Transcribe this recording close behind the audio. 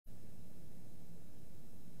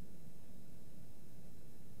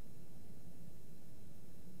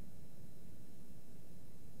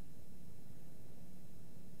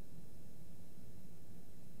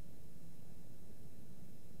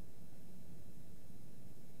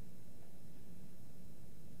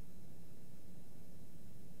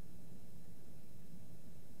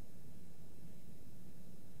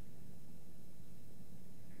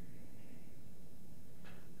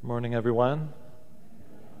morning, everyone.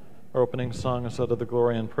 Our opening song is out of the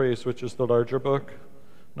Glory and Praise, which is the larger book,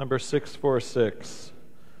 number 646.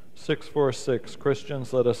 646,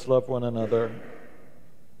 Christians, let us love one another.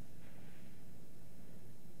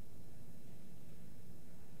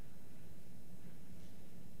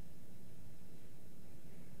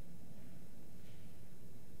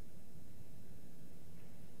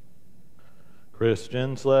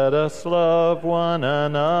 Christians, let us love one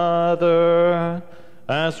another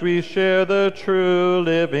as we share the true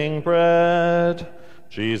living bread.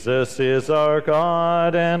 Jesus is our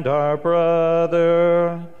God and our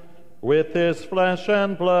brother. With his flesh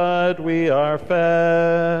and blood we are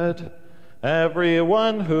fed.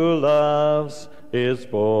 Everyone who loves is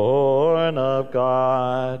born of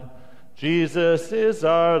God. Jesus is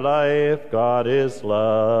our life, God is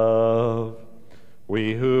love.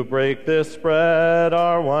 We who break this bread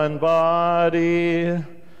are one body.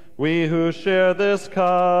 We who share this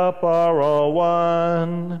cup are all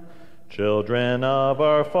one. Children of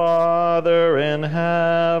our Father in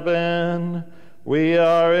heaven, we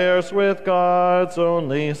are heirs with God's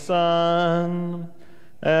only Son.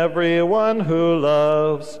 Everyone who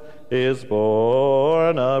loves is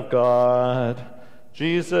born of God.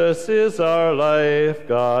 Jesus is our life,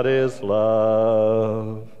 God is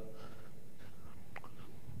love.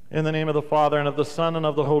 In the name of the Father, and of the Son, and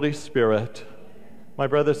of the Holy Spirit. My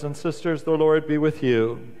brothers and sisters, the Lord be with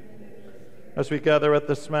you. As we gather at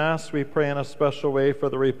this Mass, we pray in a special way for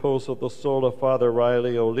the repose of the soul of Father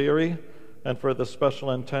Riley O'Leary, and for the special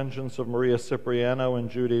intentions of Maria Cipriano and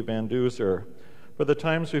Judy Van Duzer. For the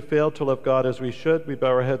times we fail to love God as we should, we bow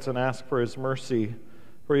our heads and ask for his mercy,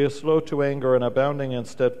 for he is slow to anger and abounding in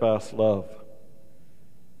steadfast love.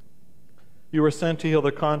 You were sent to heal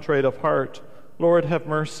the contrite of heart. Lord, have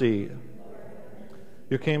mercy.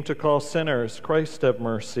 You came to call sinners. Christ, have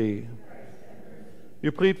mercy.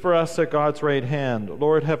 You plead for us at God's right hand.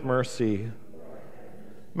 Lord, have mercy.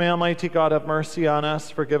 May Almighty God have mercy on us,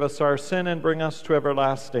 forgive us our sin, and bring us to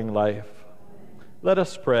everlasting life. Let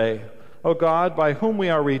us pray. O God, by whom we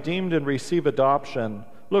are redeemed and receive adoption,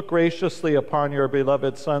 look graciously upon your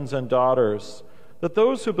beloved sons and daughters, that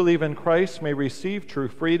those who believe in Christ may receive true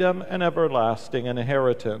freedom and everlasting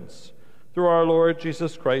inheritance. Through our Lord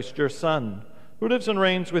Jesus Christ, your Son, who lives and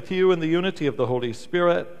reigns with you in the unity of the Holy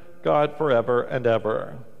Spirit, God forever and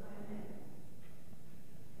ever.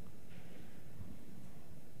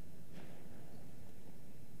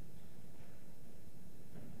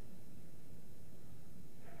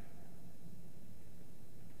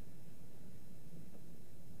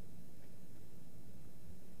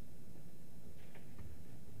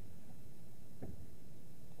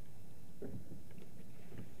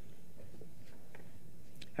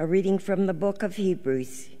 A reading from the book of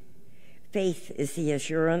Hebrews. Faith is the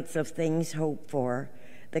assurance of things hoped for,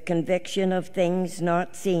 the conviction of things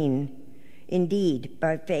not seen. Indeed,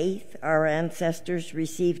 by faith our ancestors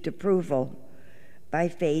received approval. By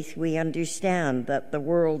faith we understand that the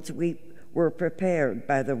worlds were prepared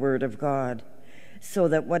by the word of God, so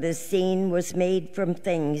that what is seen was made from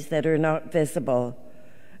things that are not visible.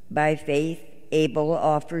 By faith Abel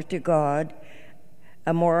offered to God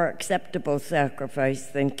a more acceptable sacrifice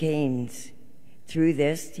than Cain's. Through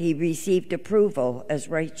this, he received approval as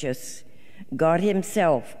righteous, God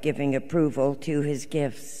himself giving approval to his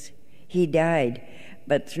gifts. He died,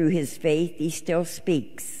 but through his faith he still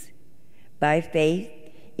speaks. By faith,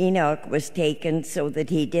 Enoch was taken so that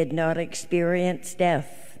he did not experience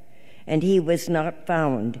death, and he was not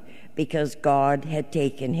found because God had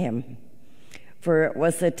taken him. For it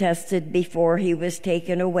was attested before he was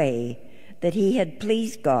taken away that he had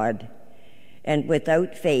pleased God, and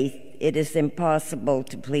without faith it is impossible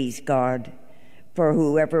to please God, for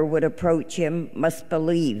whoever would approach him must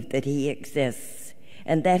believe that he exists,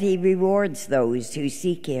 and that he rewards those who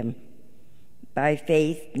seek him. By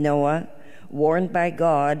faith Noah, warned by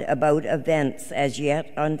God about events as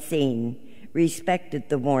yet unseen, respected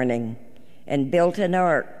the warning, and built an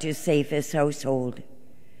ark to save his household.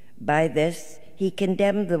 By this he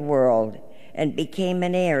condemned the world, and became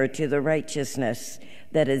an heir to the righteousness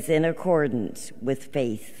that is in accordance with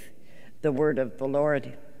faith. The word of the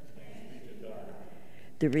Lord.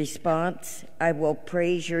 The response, I will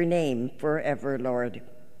praise your name forever, Lord.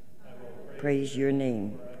 Praise your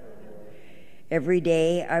name. Every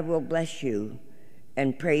day I will bless you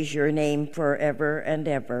and praise your name forever and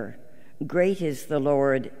ever. Great is the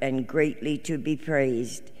Lord and greatly to be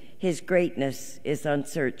praised. His greatness is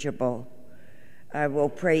unsearchable. I will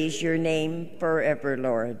praise your name forever,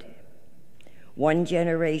 Lord. One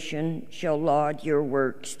generation shall laud your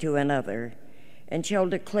works to another, and shall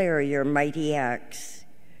declare your mighty acts.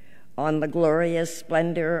 On the glorious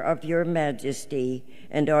splendor of your majesty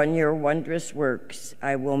and on your wondrous works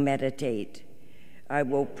I will meditate. I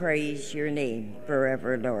will praise your name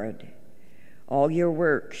forever, Lord. All your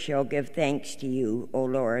works shall give thanks to you, O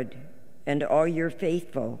Lord, and all your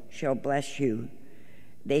faithful shall bless you.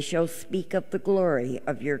 They shall speak of the glory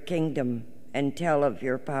of your kingdom and tell of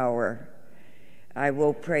your power. I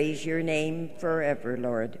will praise your name forever,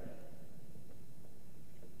 Lord.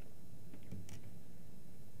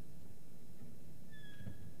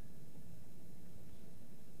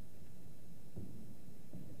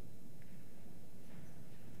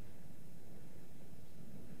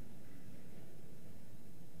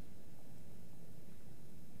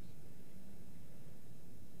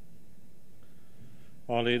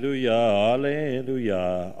 Alleluia,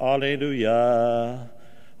 alleluia, alleluia,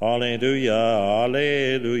 alleluia,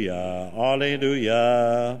 alleluia,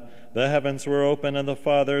 alleluia. The heavens were open and the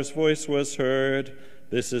Father's voice was heard.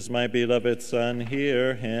 This is my beloved Son,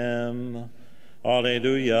 hear him.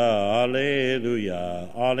 Alleluia, alleluia,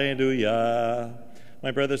 alleluia.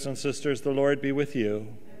 My brothers and sisters, the Lord be with you.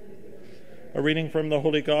 A reading from the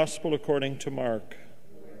Holy Gospel according to Mark.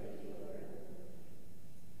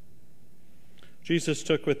 Jesus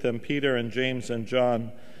took with them Peter and James and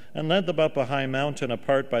John and led them up a high mountain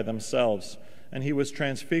apart by themselves, and he was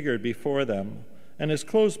transfigured before them, and his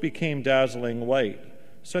clothes became dazzling white,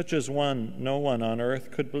 such as no one on earth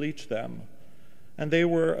could bleach them. And they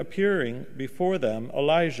were appearing before them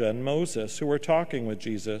Elijah and Moses, who were talking with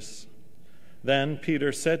Jesus. Then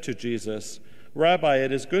Peter said to Jesus, "Rabbi,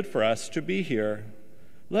 it is good for us to be here.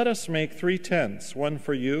 Let us make 3 tents, one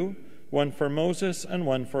for you, one for Moses, and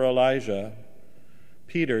one for Elijah."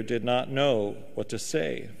 Peter did not know what to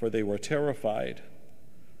say, for they were terrified.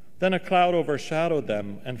 Then a cloud overshadowed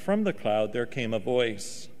them, and from the cloud there came a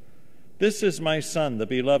voice, "This is my Son, the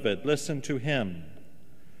beloved. Listen to him."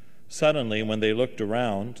 Suddenly, when they looked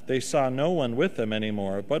around, they saw no one with them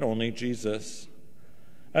anymore, but only Jesus.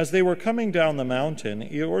 As they were coming down the mountain,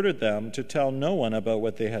 he ordered them to tell no one about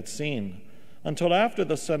what they had seen, until after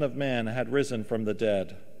the Son of Man had risen from the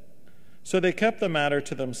dead. So they kept the matter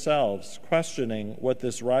to themselves, questioning what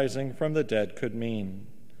this rising from the dead could mean.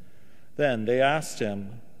 Then they asked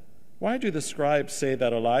him, "Why do the scribes say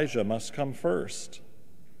that Elijah must come first?"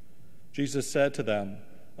 Jesus said to them,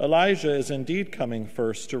 "Elijah is indeed coming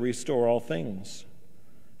first to restore all things.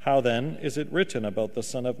 How then is it written about the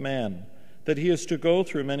Son of Man, that he is to go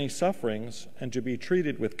through many sufferings and to be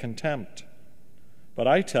treated with contempt? But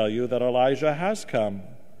I tell you that Elijah has come,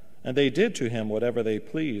 and they did to him whatever they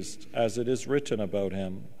pleased, as it is written about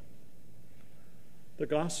him." The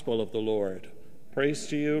Gospel of the Lord. Praise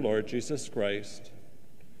to you, Lord Jesus Christ.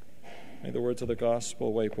 May the words of the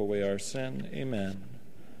Gospel wipe away our sin. Amen.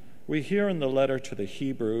 We hear in the letter to the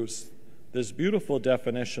Hebrews this beautiful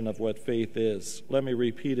definition of what faith is. Let me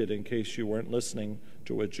repeat it in case you weren't listening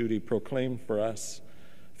to what Judy proclaimed for us.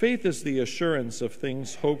 Faith is the assurance of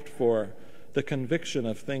things hoped for, the conviction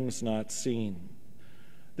of things not seen.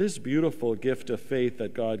 This beautiful gift of faith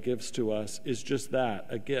that God gives to us is just that,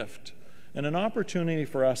 a gift, and an opportunity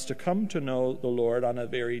for us to come to know the Lord on a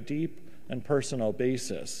very deep and personal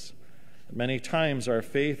basis. Many times our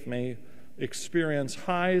faith may experience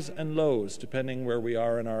highs and lows depending where we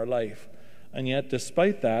are in our life, and yet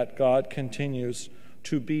despite that, God continues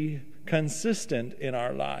to be consistent in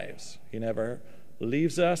our lives. He never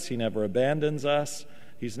leaves us, he never abandons us,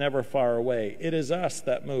 he's never far away. It is us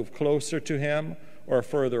that move closer to him or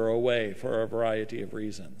further away for a variety of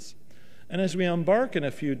reasons. And as we embark in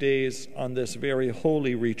a few days on this very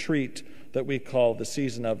holy retreat that we call the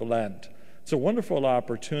season of Lent, it's a wonderful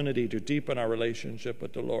opportunity to deepen our relationship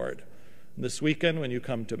with the Lord. This weekend, when you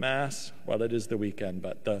come to Mass, well, it is the weekend,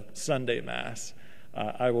 but the Sunday Mass,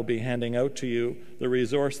 I will be handing out to you the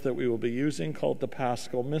resource that we will be using called the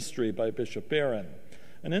Paschal Mystery by Bishop Barron.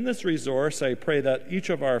 And in this resource, I pray that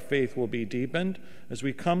each of our faith will be deepened as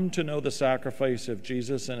we come to know the sacrifice of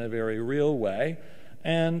Jesus in a very real way,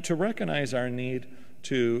 and to recognize our need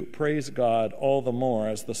to praise God all the more,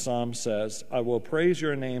 as the psalm says, "I will praise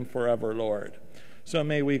your name forever, Lord." So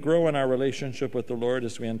may we grow in our relationship with the Lord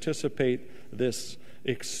as we anticipate this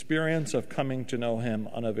experience of coming to know him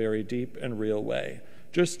on a very deep and real way,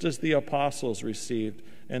 just as the apostles received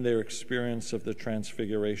in their experience of the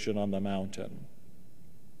transfiguration on the mountain.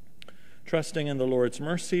 Trusting in the Lord's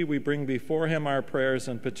mercy, we bring before him our prayers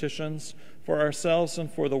and petitions for ourselves and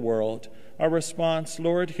for the world. Our response,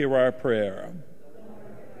 Lord, hear our prayer.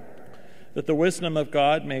 That the wisdom of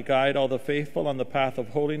God may guide all the faithful on the path of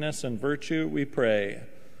holiness and virtue, we pray.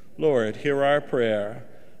 Lord, hear our prayer.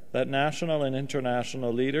 That national and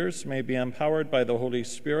international leaders may be empowered by the Holy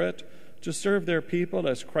Spirit to serve their people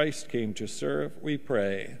as Christ came to serve, we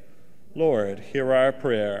pray. Lord, hear our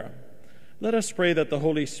prayer. Let us pray that the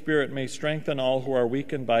Holy Spirit may strengthen all who are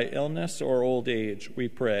weakened by illness or old age, we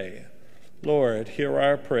pray. Lord, hear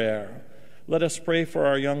our prayer. Let us pray for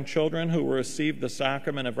our young children who will receive the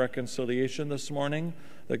sacrament of reconciliation this morning,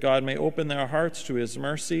 that God may open their hearts to his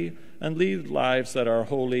mercy and lead lives that are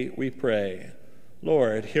holy, we pray.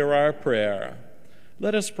 Lord, hear our prayer.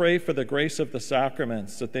 Let us pray for the grace of the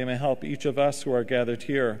sacraments, that they may help each of us who are gathered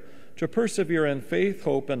here to persevere in faith,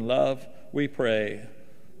 hope, and love, we pray.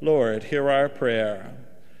 Lord, hear our prayer.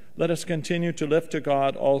 Let us continue to lift to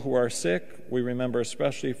God all who are sick. We remember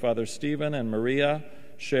especially Father Stephen and Maria,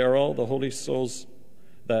 Cheryl, the holy souls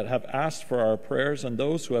that have asked for our prayers, and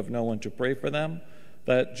those who have no one to pray for them,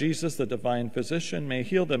 that Jesus, the divine physician, may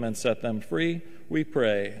heal them and set them free, we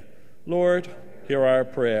pray. Lord, hear our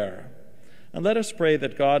prayer. And let us pray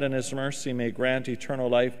that God in his mercy may grant eternal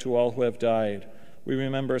life to all who have died. We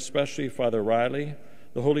remember especially Father Riley,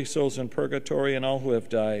 the holy souls in purgatory, and all who have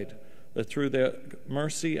died, that through the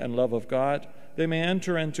mercy and love of God, they may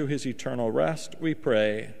enter into his eternal rest, we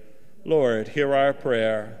pray. Lord, hear our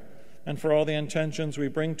prayer. And for all the intentions we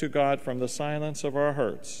bring to God from the silence of our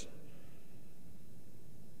hearts.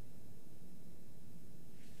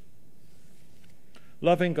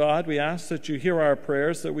 Loving God, we ask that you hear our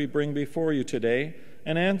prayers that we bring before you today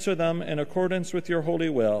and answer them in accordance with your holy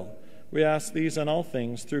will. We ask these and all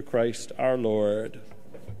things through Christ our Lord.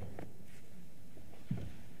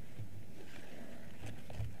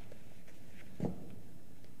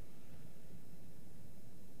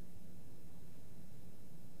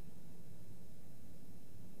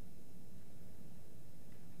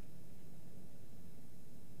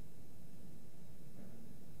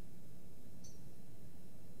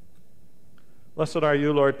 Blessed are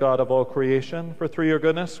you, Lord God of all creation, for through your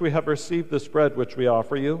goodness we have received this bread which we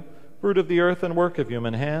offer you, fruit of the earth and work of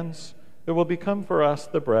human hands. It will become for us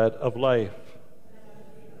the bread of life.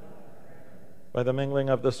 By the mingling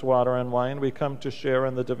of this water and wine, we come to share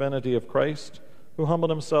in the divinity of Christ, who humbled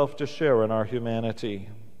himself to share in our humanity.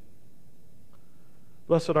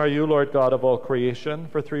 Blessed are you, Lord God of all creation,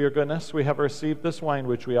 for through your goodness we have received this wine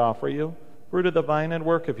which we offer you, fruit of the vine and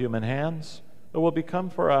work of human hands. It will become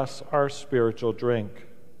for us our spiritual drink.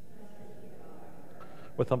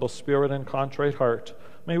 With humble spirit and contrite heart,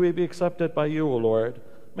 may we be accepted by you, O Lord.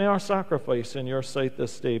 May our sacrifice in your sight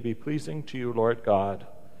this day be pleasing to you, Lord God.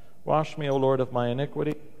 Wash me, O Lord, of my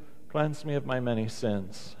iniquity. Cleanse me of my many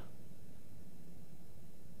sins.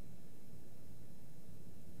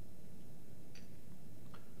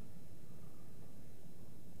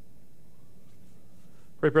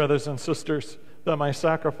 Pray, brothers and sisters, that my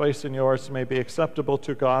sacrifice and yours may be acceptable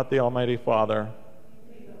to God, the Almighty Father.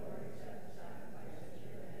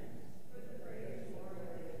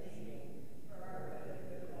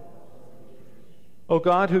 O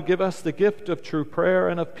God, who give us the gift of true prayer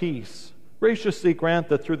and of peace, graciously grant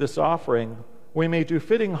that through this offering we may do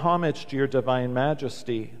fitting homage to your divine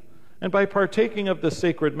majesty, and by partaking of the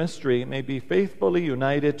sacred mystery may be faithfully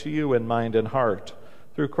united to you in mind and heart,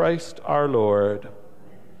 through Christ our Lord.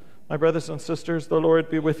 My brothers and sisters, the Lord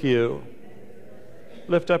be with you.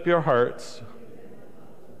 Lift up your hearts.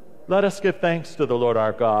 Let us give thanks to the Lord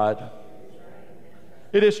our God.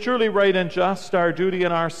 It is truly right and just, our duty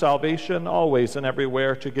and our salvation, always and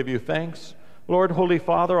everywhere to give you thanks, Lord, Holy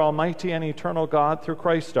Father, Almighty and eternal God, through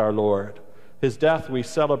Christ our Lord. His death we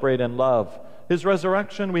celebrate in love. His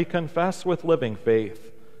resurrection we confess with living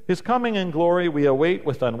faith. His coming in glory we await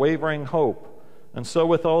with unwavering hope. And so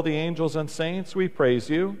with all the angels and saints we praise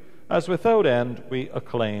you, as without end we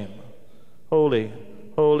acclaim. Holy,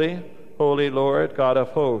 holy, holy Lord, God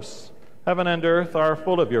of hosts, heaven and earth are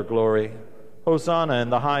full of your glory. Hosanna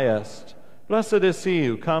in the highest. Blessed is he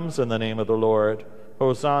who comes in the name of the Lord.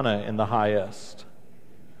 Hosanna in the highest.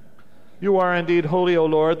 You are indeed holy, O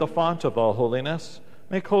Lord, the font of all holiness.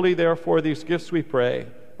 Make holy, therefore, these gifts, we pray,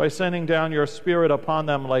 by sending down your Spirit upon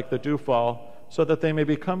them like the dewfall, so that they may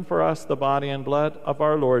become for us the body and blood of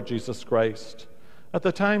our Lord Jesus Christ. At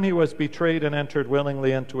the time he was betrayed and entered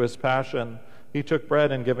willingly into his passion, he took bread,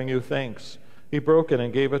 and giving you thanks, he broke it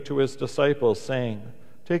and gave it to his disciples, saying,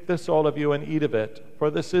 "Take this, all of you, and eat of it, for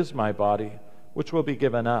this is my body, which will be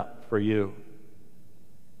given up for you."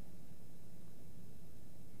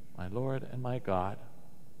 My Lord and my God.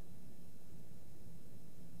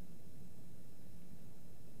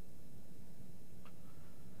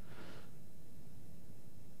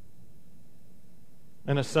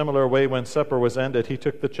 In a similar way, when supper was ended, he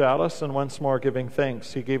took the chalice, and once more giving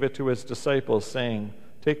thanks, he gave it to his disciples, saying,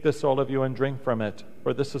 "Take this, all of you, and drink from it,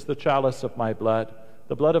 for this is the chalice of my blood,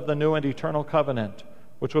 the blood of the new and eternal covenant,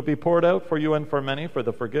 which will be poured out for you and for many for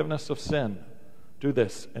the forgiveness of sin. Do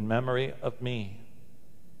this in memory of me.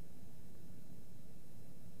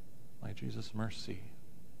 My Jesus, mercy.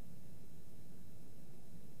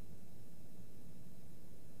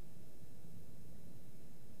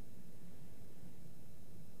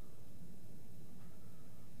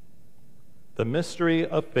 The mystery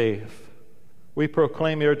of faith. We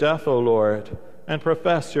proclaim your death, O Lord, and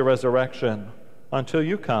profess your resurrection until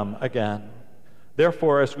you come again.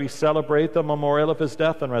 Therefore, as we celebrate the memorial of his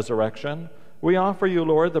death and resurrection, we offer you,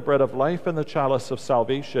 Lord, the bread of life and the chalice of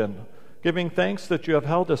salvation, giving thanks that you have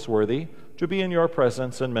held us worthy to be in your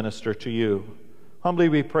presence and minister to you. Humbly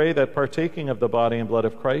we pray that, partaking of the body and blood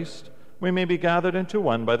of Christ, we may be gathered into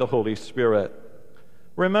one by the Holy Spirit.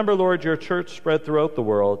 Remember, Lord, your church spread throughout the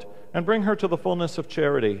world, and bring her to the fullness of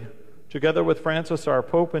charity, together with Francis our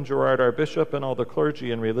Pope and Gerard our Bishop and all the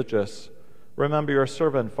clergy and religious. Remember your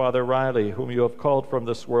servant, Father Riley, whom you have called from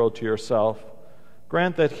this world to yourself.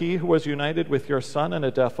 Grant that he who was united with your Son in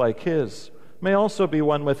a death like his may also be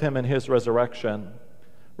one with him in his resurrection.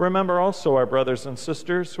 Remember also our brothers and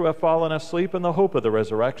sisters who have fallen asleep in the hope of the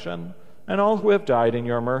resurrection, and all who have died in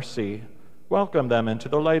your mercy. Welcome them into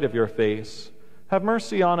the light of your face. Have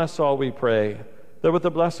mercy on us all, we pray, that with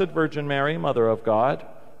the Blessed Virgin Mary, Mother of God,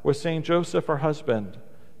 with Saint Joseph, her husband,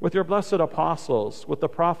 with your blessed apostles, with the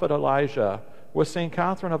prophet Elijah, with Saint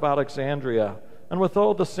Catherine of Alexandria, and with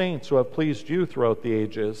all the saints who have pleased you throughout the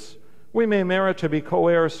ages, we may merit to be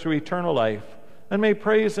co-heirs to eternal life, and may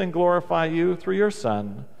praise and glorify you through your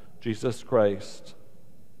Son, Jesus Christ.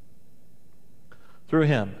 Through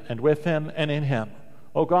him, and with him, and in him,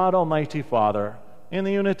 O God, Almighty Father, in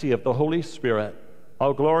the unity of the Holy Spirit,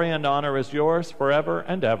 all glory and honor is yours forever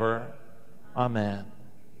and ever. Amen.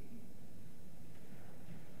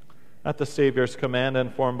 At the Savior's command,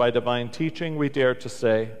 informed by divine teaching, we dare to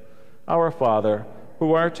say, Our Father,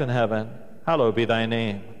 who art in heaven, hallowed be thy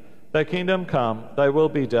name. Thy kingdom come, thy will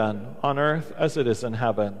be done, on earth as it is in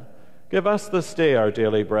heaven. Give us this day our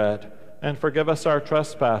daily bread, and forgive us our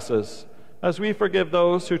trespasses, as we forgive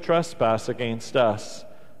those who trespass against us.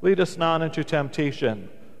 Lead us not into temptation,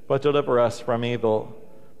 but deliver us from evil.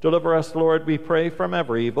 Deliver us, Lord, we pray, from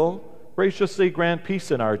every evil. Graciously grant peace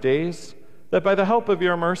in our days, that by the help of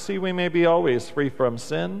your mercy we may be always free from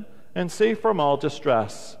sin and safe from all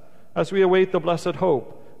distress, as we await the blessed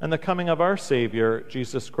hope and the coming of our Savior,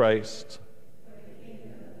 Jesus Christ.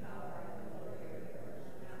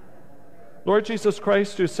 Lord Jesus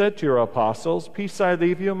Christ, who said to your apostles, Peace I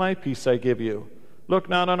leave you, my peace I give you, look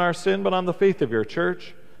not on our sin, but on the faith of your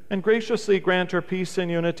church, and graciously grant her peace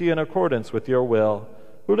and unity in accordance with your will,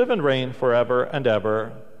 who live and reign forever and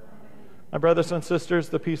ever. My brothers and sisters,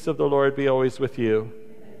 the peace of the Lord be always with you.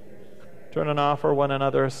 Turn and offer one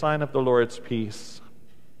another a sign of the Lord's peace.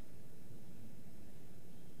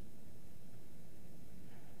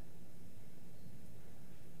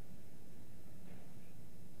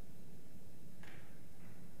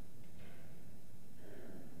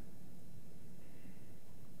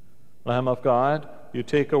 Lamb of God, you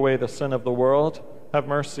take away the sin of the world, have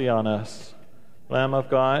mercy on us. Lamb of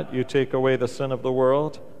God, you take away the sin of the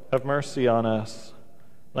world, have mercy on us.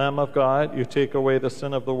 Lamb of God, you take away the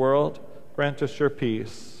sin of the world, grant us your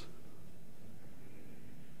peace.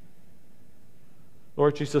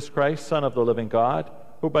 Lord Jesus Christ, Son of the living God,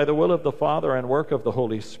 who by the will of the Father and work of the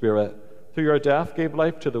Holy Spirit, through your death gave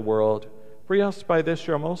life to the world, free us by this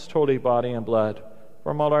your most holy body and blood,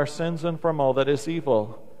 from all our sins and from all that is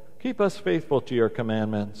evil. Keep us faithful to your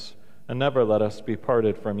commandments, and never let us be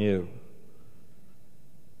parted from you.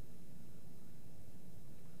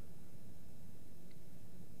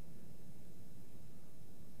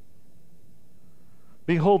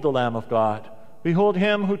 Behold the Lamb of God. Behold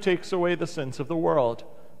him who takes away the sins of the world.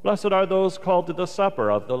 Blessed are those called to the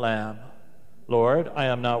supper of the Lamb. Lord, I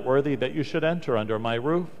am not worthy that you should enter under my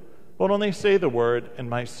roof, but only say the word, and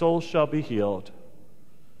my soul shall be healed.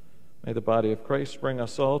 May the body of Christ bring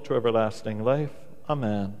us all to everlasting life.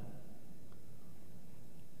 Amen.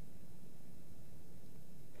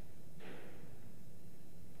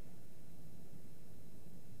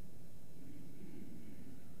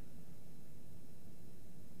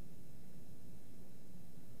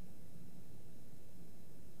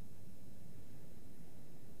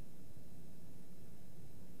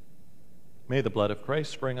 May the blood of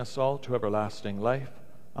Christ bring us all to everlasting life.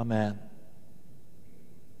 Amen.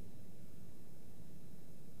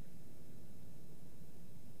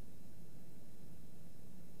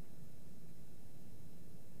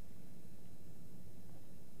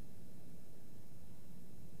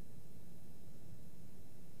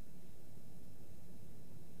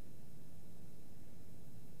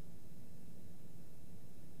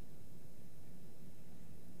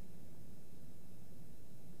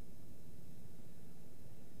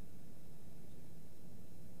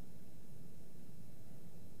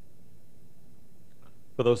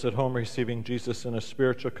 For those at home receiving Jesus in a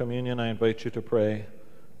spiritual communion, I invite you to pray.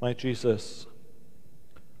 My Jesus,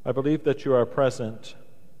 I believe that you are present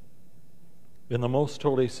in the most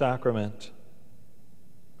holy sacrament.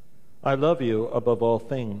 I love you above all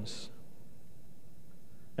things,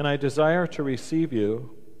 and I desire to receive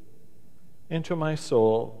you into my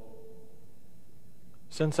soul.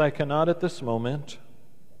 Since I cannot at this moment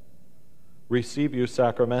receive you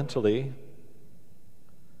sacramentally,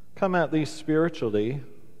 come at least spiritually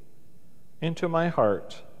into my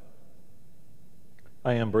heart.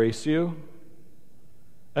 I embrace you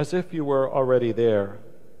as if you were already there,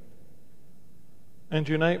 and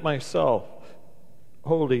unite myself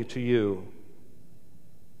wholly to you.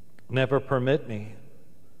 Never permit me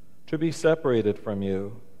to be separated from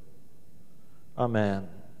you. Amen.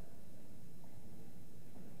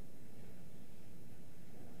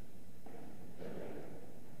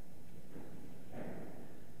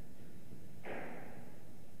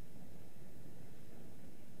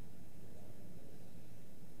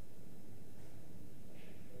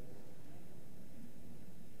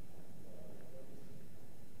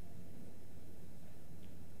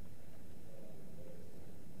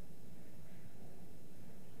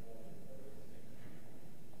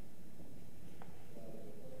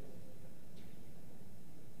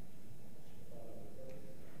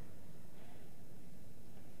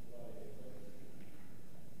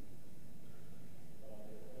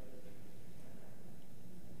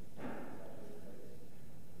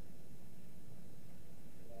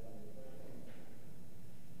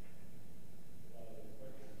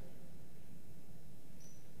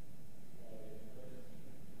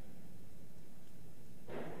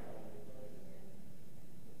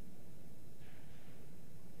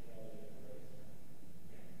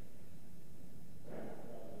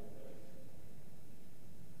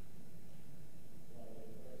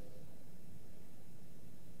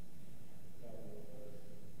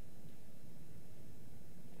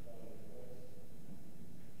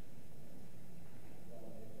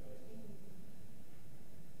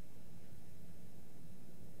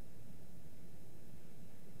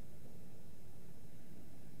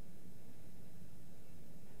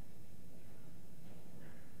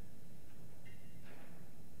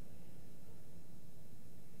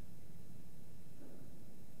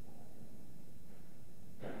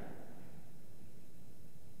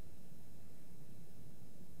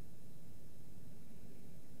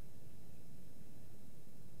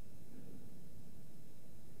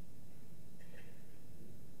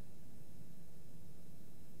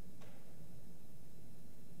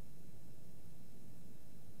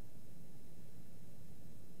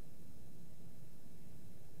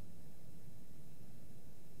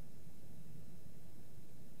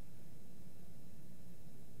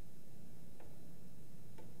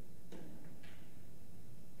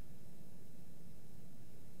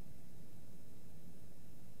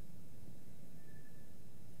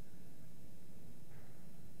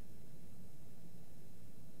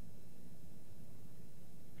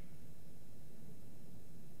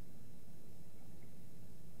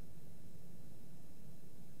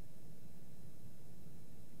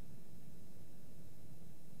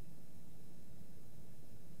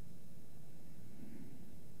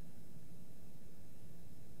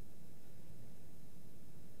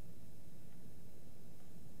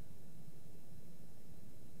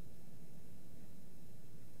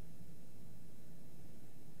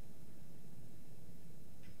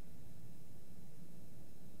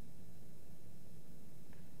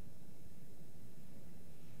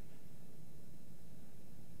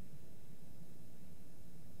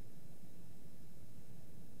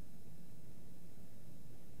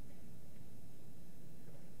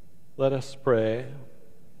 Let us pray.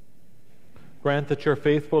 Grant that your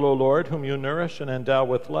faithful, O Lord, whom you nourish and endow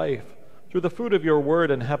with life, through the food of your word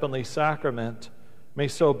and heavenly sacrament, may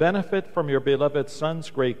so benefit from your beloved Son's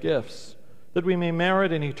great gifts, that we may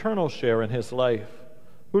merit an eternal share in his life,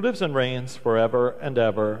 who lives and reigns forever and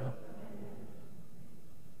ever.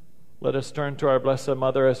 Let us turn to our Blessed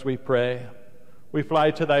Mother as we pray. We fly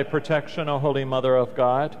to thy protection, O Holy Mother of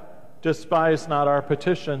God. Despise not our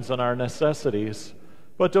petitions and our necessities,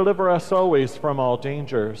 but deliver us always from all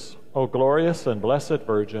dangers, O glorious and blessed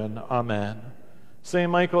Virgin. Amen.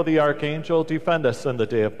 Saint Michael the Archangel, defend us in the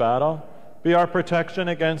day of battle. Be our protection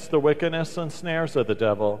against the wickedness and snares of the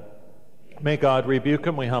devil. May God rebuke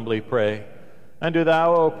him, we humbly pray. And do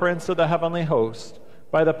thou, O Prince of the heavenly host,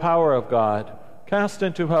 by the power of God, cast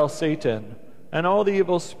into hell Satan and all the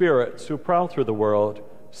evil spirits who prowl through the world,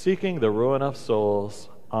 seeking the ruin of souls.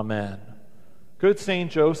 Amen. Good Saint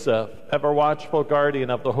Joseph, ever watchful guardian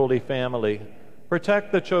of the Holy Family,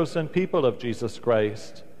 Protect the chosen people of Jesus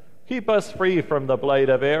Christ. Keep us free from the blight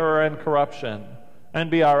of error and corruption,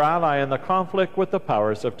 and be our ally in the conflict with the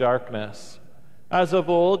powers of darkness. As of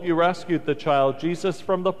old, you rescued the child Jesus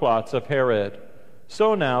from the plots of Herod.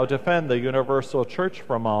 So now defend the universal church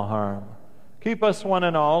from all harm. Keep us one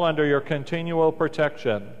and all under your continual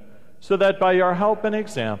protection, so that by your help and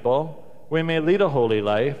example we may lead a holy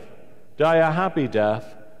life, die a happy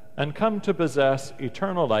death, and come to possess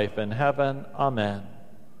eternal life in heaven. Amen.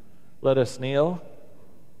 Let us kneel.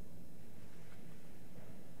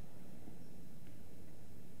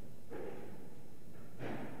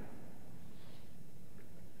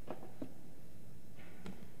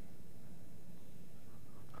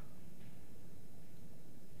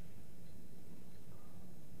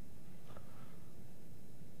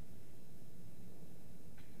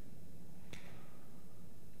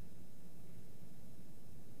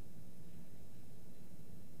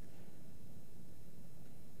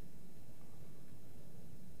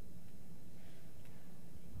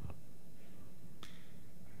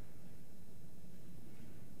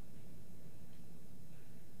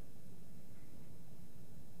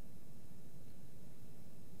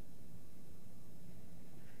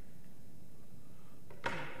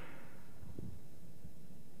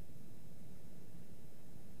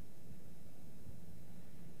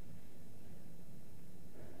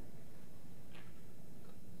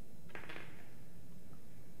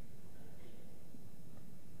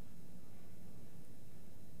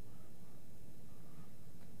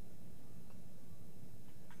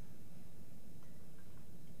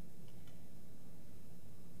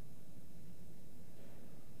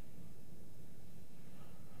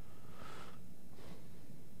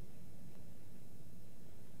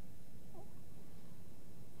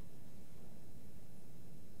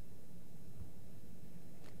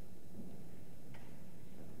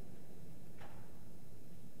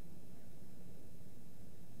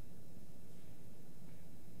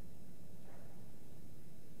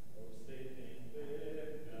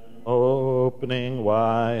 Opening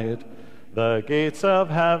wide the gates of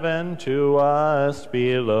heaven to us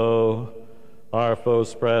below, our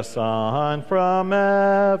foes press on from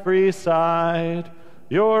every side.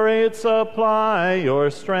 Your aid supply,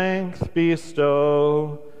 your strength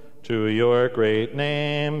bestow. To your great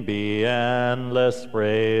name be endless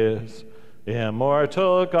praise.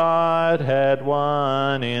 Immortal Godhead,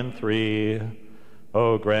 one in three.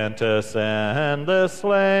 O grant us endless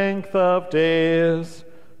length of days,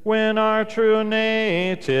 when our true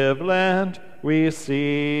native land we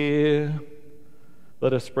see.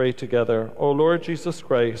 Let us pray together. O Lord Jesus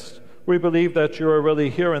Christ, we believe that you are really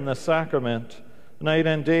here in this sacrament. Night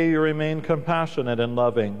and day you remain compassionate and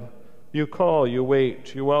loving. You call, you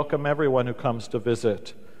wait, you welcome everyone who comes to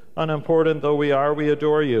visit. Unimportant though we are, we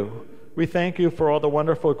adore you. We thank you for all the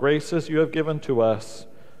wonderful graces you have given to us.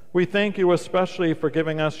 We thank you especially for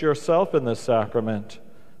giving us yourself in this sacrament,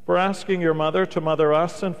 for asking your mother to mother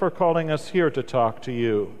us, and for calling us here to talk to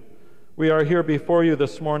you. We are here before you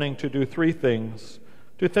this morning to do three things: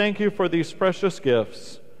 to thank you for these precious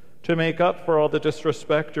gifts, to make up for all the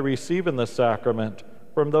disrespect you receive in this sacrament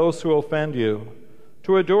from those who offend you,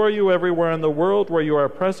 to adore you everywhere in the world where you are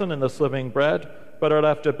present in this living bread, but are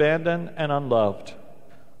left abandoned and unloved.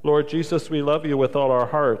 Lord Jesus, we love you with all our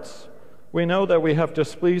hearts. We know that we have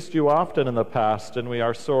displeased you often in the past, and we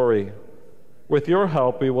are sorry. With your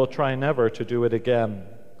help, we will try never to do it again.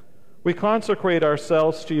 We consecrate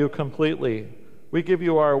ourselves to you completely. We give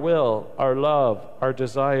you our will, our love, our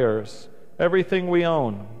desires, everything we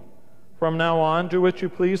own. From now on, do what you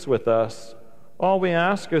please with us. All we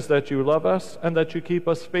ask is that you love us and that you keep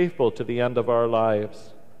us faithful to the end of our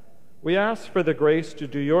lives. We ask for the grace to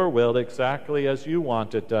do your will exactly as you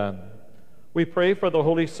want it done. We pray for the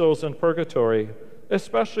holy souls in purgatory,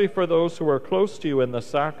 especially for those who are close to you in the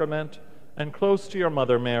sacrament and close to your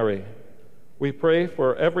Mother Mary. We pray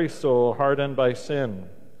for every soul hardened by sin.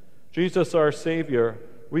 Jesus, our Savior,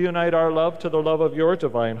 we unite our love to the love of your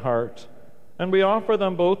divine heart, and we offer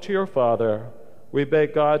them both to your Father. We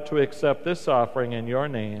beg God to accept this offering in your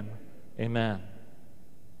name. Amen.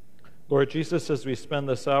 Lord Jesus, as we spend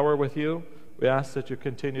this hour with you, we ask that you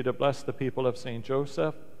continue to bless the people of St.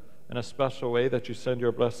 Joseph in a special way, that you send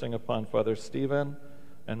your blessing upon Father Stephen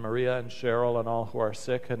and Maria and Cheryl and all who are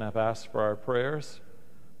sick and have asked for our prayers.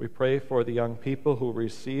 We pray for the young people who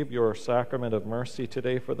receive your sacrament of mercy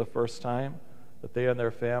today for the first time, that they and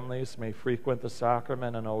their families may frequent the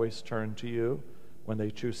sacrament and always turn to you when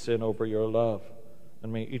they choose sin over your love.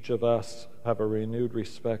 And may each of us have a renewed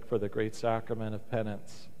respect for the great sacrament of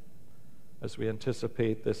penance. As we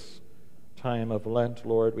anticipate this time of Lent,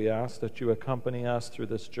 Lord, we ask that you accompany us through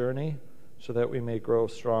this journey so that we may grow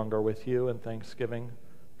stronger with you in thanksgiving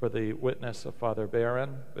for the witness of Father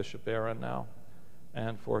Barron, Bishop Barron now,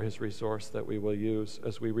 and for his resource that we will use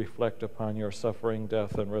as we reflect upon your suffering,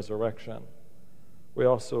 death, and resurrection. We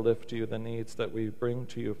also lift to you the needs that we bring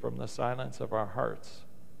to you from the silence of our hearts.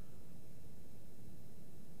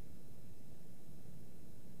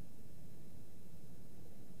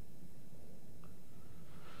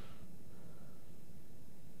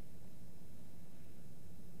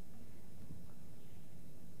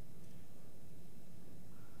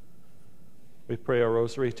 We pray our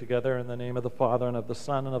rosary together in the name of the Father, and of the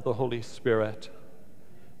Son, and of the Holy Spirit.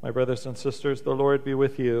 My brothers and sisters, the Lord be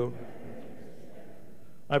with you.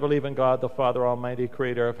 I believe in God, the Father Almighty,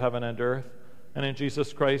 creator of heaven and earth, and in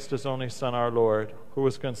Jesus Christ, his only Son, our Lord, who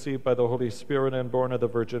was conceived by the Holy Spirit and born of the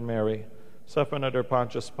Virgin Mary, suffered under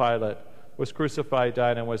Pontius Pilate, was crucified,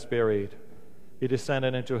 died, and was buried. He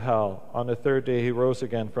descended into hell. On the third day he rose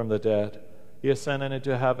again from the dead. He ascended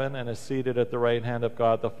into heaven and is seated at the right hand of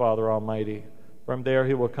God, the Father Almighty. From there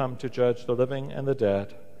he will come to judge the living and the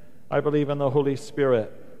dead. I believe in the Holy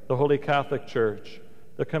Spirit, the Holy Catholic Church,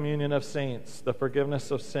 the communion of saints, the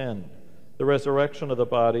forgiveness of sin, the resurrection of the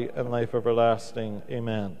body, and life everlasting.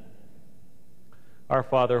 Amen. Our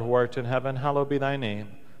Father, who art in heaven, hallowed be thy name.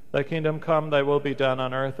 Thy kingdom come, thy will be done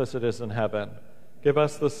on earth as it is in heaven. Give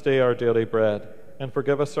us this day our daily bread, and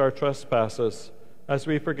forgive us our trespasses, as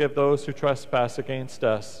we forgive those who trespass against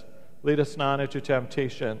us. Lead us not into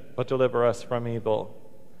temptation, but deliver us from evil.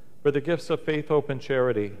 For the gifts of faith, hope, and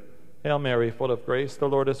charity. Hail Mary, full of grace, the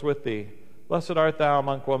Lord is with thee. Blessed art thou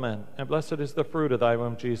among women, and blessed is the fruit of thy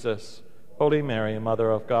womb, Jesus. Holy Mary, Mother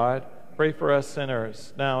of God, pray for us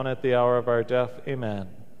sinners, now and at the hour of our death. Amen.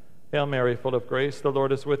 Hail Mary, full of grace, the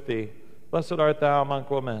Lord is with thee. Blessed art thou among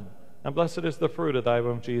women, and blessed is the fruit of thy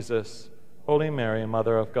womb, Jesus. Holy Mary,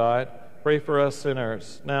 Mother of God, pray for us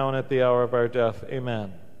sinners, now and at the hour of our death.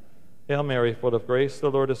 Amen. Hail Mary, full of grace,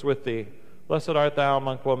 the Lord is with thee. Blessed art thou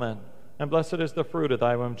among women, and blessed is the fruit of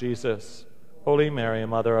thy womb, Jesus. Holy Mary,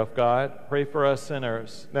 Mother of God, pray for us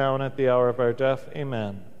sinners, now and at the hour of our death.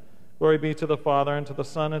 Amen. Glory be to the Father, and to the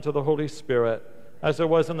Son, and to the Holy Spirit, as it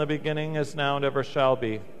was in the beginning, is now, and ever shall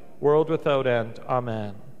be, world without end.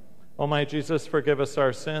 Amen. O my Jesus, forgive us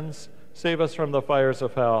our sins, save us from the fires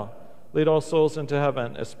of hell. Lead all souls into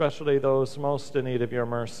heaven, especially those most in need of your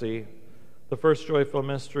mercy. The first joyful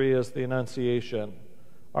mystery is the Annunciation.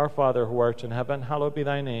 Our Father, who art in heaven, hallowed be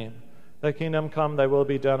thy name. Thy kingdom come, thy will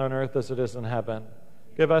be done on earth as it is in heaven.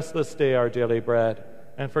 Give us this day our daily bread,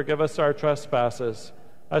 and forgive us our trespasses,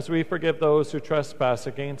 as we forgive those who trespass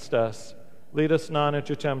against us. Lead us not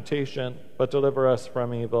into temptation, but deliver us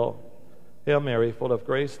from evil. Hail Mary, full of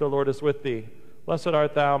grace, the Lord is with thee. Blessed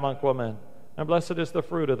art thou among women, and blessed is the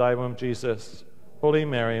fruit of thy womb, Jesus. Holy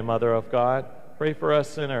Mary, Mother of God, pray for us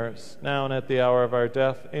sinners, now and at the hour of our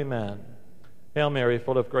death. Amen. Hail Mary,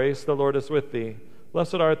 full of grace, the Lord is with thee.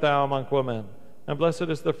 Blessed art thou among women, and blessed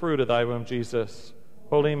is the fruit of thy womb, Jesus.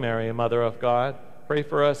 Holy Mary, Mother of God, pray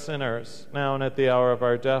for us sinners, now and at the hour of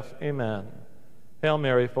our death. Amen. Hail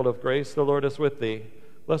Mary, full of grace, the Lord is with thee.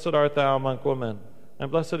 Blessed art thou among women, and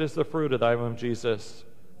blessed is the fruit of thy womb, Jesus.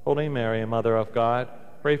 Holy Mary, Mother of God,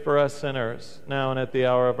 pray for us sinners, now and at the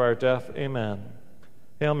hour of our death. Amen.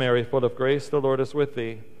 Hail Mary, full of grace, the Lord is with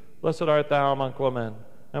thee. Blessed art thou among women,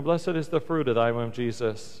 and blessed is the fruit of thy womb,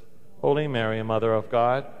 Jesus. Holy Mary, Mother of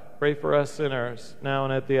God, pray for us sinners, now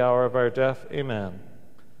and at the hour of our death. Amen.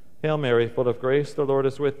 Hail Mary, full of grace, the Lord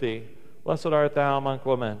is with thee. Blessed art thou among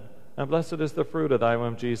women, and blessed is the fruit of thy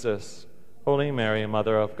womb, Jesus. Holy Mary,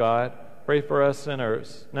 Mother of God, pray for us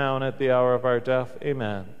sinners, now and at the hour of our death.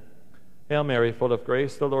 Amen. Hail Mary, full of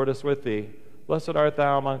grace, the Lord is with thee. Blessed art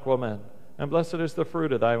thou among women, and blessed is the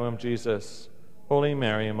fruit of thy womb, Jesus. Holy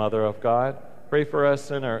Mary, Mother of God, pray for us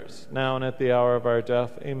sinners, now and at the hour of our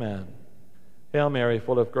death. Amen. Hail Mary,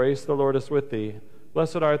 full of grace, the Lord is with thee.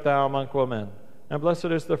 Blessed art thou among women, and blessed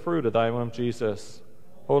is the fruit of thy womb, Jesus.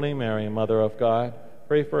 Holy Mary, Mother of God,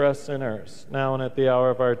 pray for us sinners, now and at the hour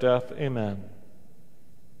of our death. Amen.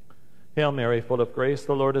 Hail Mary, full of grace,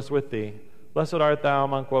 the Lord is with thee. Blessed art thou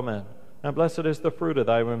among women, and blessed is the fruit of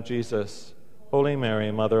thy womb, Jesus. Holy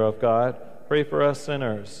Mary, Mother of God, pray for us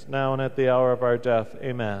sinners, now and at the hour of our death.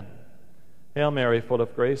 Amen. Hail Mary, full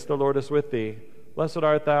of grace, the Lord is with thee. Blessed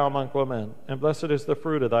art thou among women, and blessed is the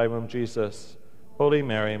fruit of thy womb, Jesus. Holy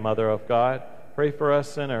Mary, Mother of God, pray for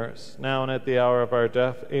us sinners, now and at the hour of our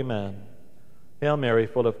death. Amen. Hail Mary,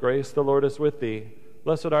 full of grace, the Lord is with thee.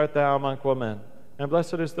 Blessed art thou among women, and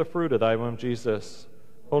blessed is the fruit of thy womb, Jesus.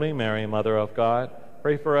 Holy Mary, Mother of God,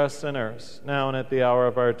 pray for us sinners, now and at the hour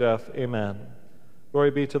of our death. Amen.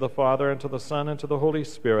 Glory be to the Father, and to the Son, and to the Holy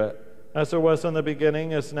Spirit, as it was in the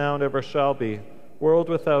beginning, is now, and ever shall be, world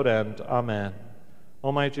without end. Amen.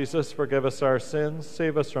 O my Jesus, forgive us our sins,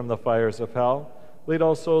 save us from the fires of hell, lead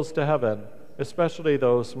all souls to heaven, especially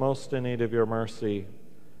those most in need of your mercy.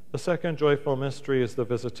 The second joyful mystery is the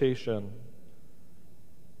Visitation.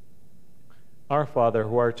 Our Father,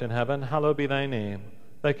 who art in heaven, hallowed be thy name.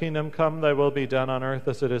 Thy kingdom come, thy will be done on earth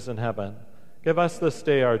as it is in heaven. Give us this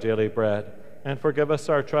day our daily bread, and forgive us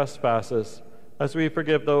our trespasses, as we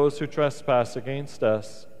forgive those who trespass against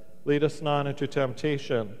us. Lead us not into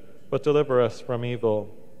temptation, but deliver us from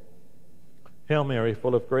evil. Hail Mary,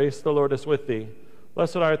 full of grace, the Lord is with thee.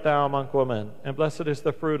 Blessed art thou among women, and blessed is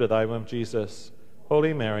the fruit of thy womb, Jesus.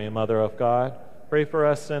 Holy Mary, Mother of God, pray for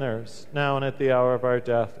us sinners, now and at the hour of our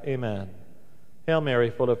death. Amen. Hail Mary,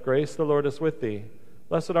 full of grace, the Lord is with thee.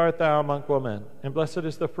 Blessed art thou among women, and blessed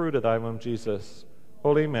is the fruit of thy womb, Jesus.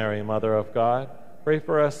 Holy Mary, Mother of God, pray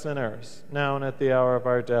for us sinners, now and at the hour of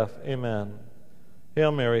our death. Amen.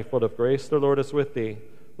 Hail Mary, full of grace, the Lord is with thee.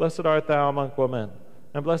 Blessed art thou among women,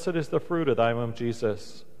 and blessed is the fruit of thy womb,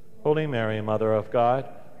 Jesus. Holy Mary, Mother of God,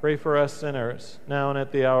 pray for us sinners, now and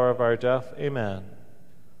at the hour of our death. Amen.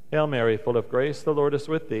 Hail Mary, full of grace, the Lord is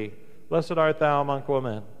with thee. Blessed art thou among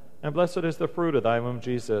women, and blessed is the fruit of thy womb,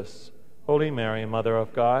 Jesus. Holy Mary, Mother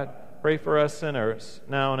of God, pray for us sinners,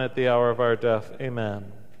 now and at the hour of our death.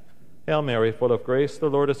 Amen. Hail Mary, full of grace, the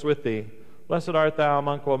Lord is with thee. Blessed art thou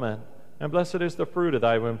among women, and blessed is the fruit of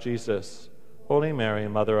thy womb, Jesus. Holy Mary,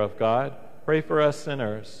 Mother of God, pray for us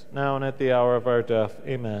sinners, now and at the hour of our death.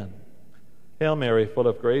 Amen. Hail Mary, full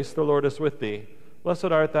of grace, the Lord is with thee. Blessed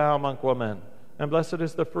art thou among women, and blessed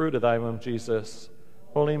is the fruit of thy womb, Jesus.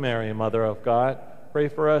 Holy Mary, Mother of God, pray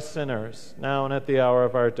for us sinners, now and at the hour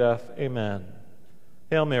of our death. Amen.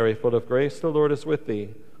 Hail Mary, full of grace, the Lord is with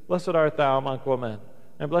thee. Blessed art thou among women,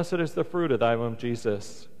 and blessed is the fruit of thy womb,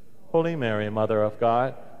 Jesus. Holy Mary, Mother of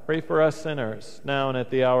God, pray for us sinners, now and at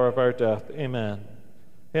the hour of our death. Amen.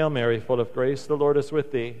 Hail Mary, full of grace, the Lord is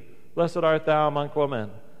with thee. Blessed art thou among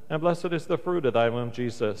women, and blessed is the fruit of thy womb,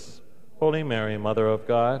 Jesus. Holy Mary, Mother of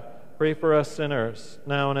God, pray for us sinners,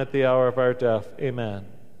 now and at the hour of our death. Amen.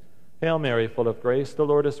 Hail Mary, full of grace, the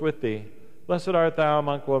Lord is with thee. Blessed art thou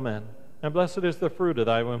among women, and blessed is the fruit of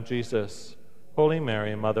thy womb, Jesus. Holy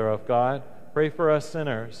Mary, Mother of God, pray for us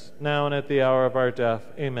sinners, now and at the hour of our death.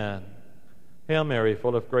 Amen. Hail Mary,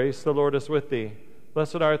 full of grace, the Lord is with thee.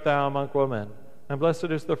 Blessed art thou among women, and blessed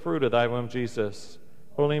is the fruit of thy womb, Jesus.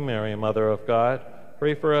 Holy Mary, Mother of God,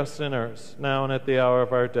 pray for us sinners, now and at the hour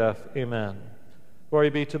of our death. Amen. Glory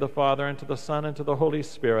be to the Father, and to the Son, and to the Holy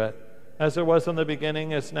Spirit, as it was in the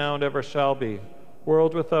beginning, is now, and ever shall be,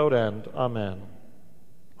 world without end. Amen.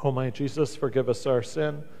 O my Jesus, forgive us our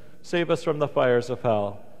sin, save us from the fires of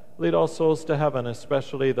hell, lead all souls to heaven,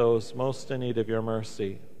 especially those most in need of your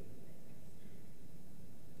mercy.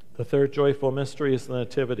 The third joyful mystery is the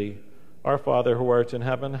Nativity. Our Father, who art in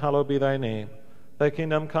heaven, hallowed be thy name. Thy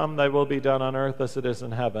kingdom come, thy will be done on earth as it is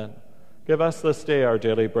in heaven. Give us this day our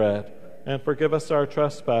daily bread, and forgive us our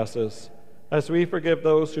trespasses, as we forgive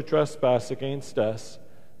those who trespass against us.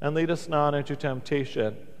 And lead us not into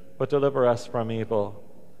temptation, but deliver us from evil.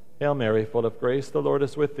 Hail Mary, full of grace, the Lord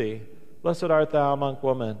is with thee. Blessed art thou among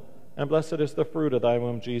women, and blessed is the fruit of thy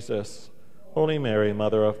womb, Jesus. Holy Mary,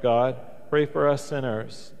 Mother of God, pray for us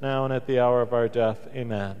sinners, now and at the hour of our death.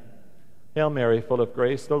 Amen. Hail Mary, full of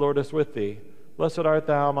grace, the Lord is with thee. Blessed art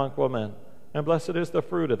thou among women, and blessed is the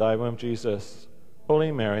fruit of thy womb, Jesus.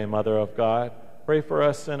 Holy Mary, Mother of God, pray for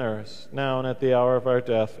us sinners, now and at the hour of our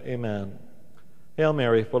death. Amen. Hail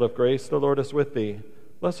Mary, full of grace, the Lord is with thee.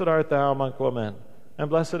 Blessed art thou among women, and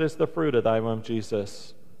blessed is the fruit of thy womb,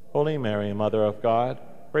 Jesus. Holy Mary, Mother of God,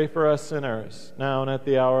 pray for us sinners, now and at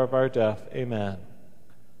the hour of our death. Amen.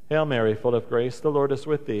 Hail Mary, full of grace, the Lord is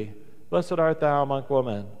with thee. Blessed art thou among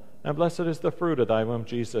women, and blessed is the fruit of thy womb,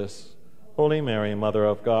 Jesus. Holy Mary, Mother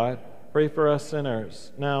of God, pray for us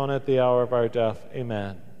sinners, now and at the hour of our death.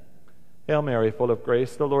 Amen. Hail Mary, full of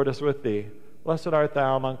grace, the Lord is with thee. Blessed art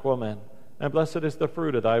thou among women, and blessed is the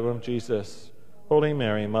fruit of thy womb, Jesus. Holy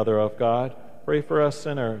Mary, Mother of God, pray for us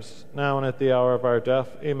sinners, now and at the hour of our death.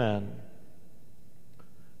 Amen.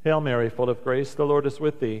 Hail Mary, full of grace, the Lord is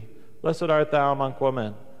with thee. Blessed art thou among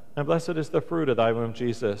women, and blessed is the fruit of thy womb,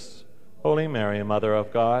 Jesus. Holy Mary, Mother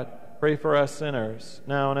of God, pray for us sinners,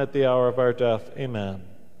 now and at the hour of our death. Amen.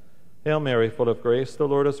 Hail Mary, full of grace, the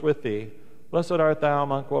Lord is with thee. Blessed art thou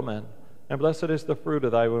among women, and blessed is the fruit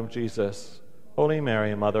of thy womb, Jesus. Holy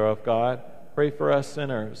Mary, Mother of God, pray for us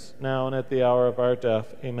sinners, now and at the hour of our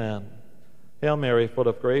death. Amen. Hail Mary, full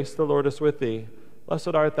of grace, the Lord is with thee.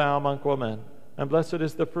 Blessed art thou among women, and blessed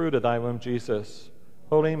is the fruit of thy womb, Jesus.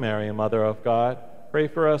 Holy Mary, Mother of God, pray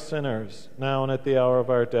for us sinners, now and at the hour of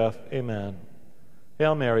our death. Amen.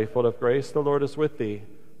 Hail Mary, full of grace, the Lord is with thee.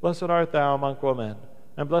 Blessed art thou among women,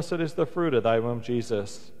 and blessed is the fruit of thy womb,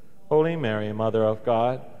 Jesus. Holy Mary, Mother of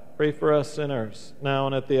God, pray for us sinners, now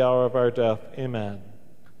and at the hour of our death. Amen.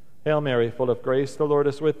 Hail Mary, full of grace, the Lord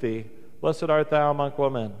is with thee. Blessed art thou among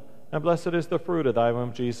women, and blessed is the fruit of thy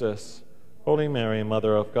womb, Jesus. Holy Mary,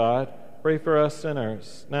 Mother of God, pray for us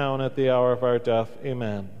sinners, now and at the hour of our death.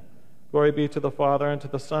 Amen. Glory be to the Father, and to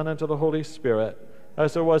the Son, and to the Holy Spirit,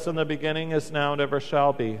 as it was in the beginning, is now, and ever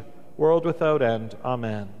shall be, world without end.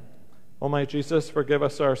 Amen. O my Jesus, forgive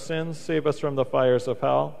us our sins, save us from the fires of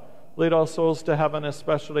hell, lead all souls to heaven,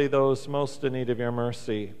 especially those most in need of your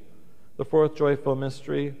mercy. The fourth joyful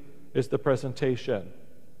mystery is the presentation.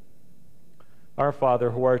 Our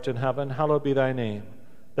Father, who art in heaven, hallowed be thy name.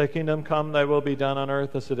 Thy kingdom come, thy will be done on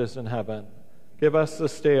earth as it is in heaven. Give us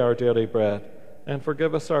this day our daily bread, and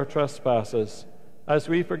forgive us our trespasses, as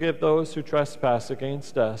we forgive those who trespass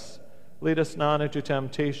against us. Lead us not into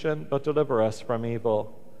temptation, but deliver us from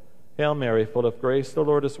evil. Hail Mary, full of grace, the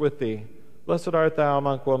Lord is with thee. Blessed art thou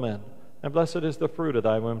among women, and blessed is the fruit of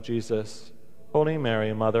thy womb, Jesus. Holy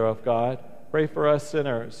Mary, Mother of God, pray for us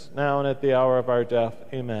sinners, now and at the hour of our death.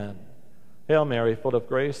 Amen. Hail Mary, full of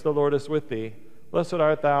grace, the Lord is with thee. Blessed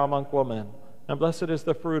art thou among women, and blessed is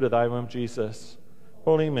the fruit of thy womb, Jesus.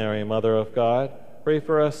 Holy Mary, Mother of God, pray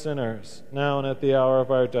for us sinners, now and at the hour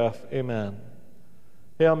of our death. Amen.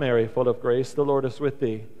 Hail Mary, full of grace, the Lord is with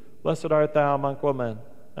thee. Blessed art thou among women,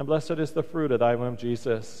 and blessed is the fruit of thy womb,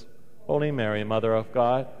 Jesus. Holy Mary, Mother of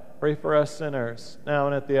God, pray for us sinners, now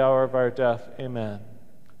and at the hour of our death. Amen.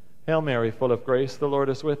 Hail Mary, full of grace, the Lord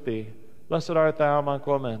is with thee. Blessed art thou among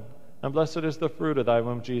women, and blessed is the fruit of thy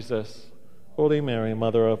womb, Jesus. Holy Mary,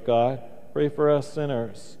 Mother of God, pray for us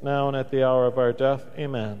sinners, now and at the hour of our death.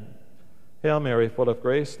 Amen. Hail Mary, full of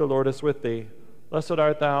grace, the Lord is with thee. Blessed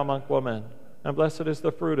art thou among women, and blessed is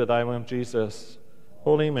the fruit of thy womb, Jesus.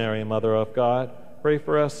 Holy Mary, Mother of God, pray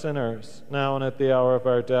for us sinners, now and at the hour of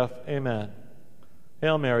our death. Amen.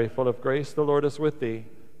 Hail Mary, full of grace, the Lord is with thee.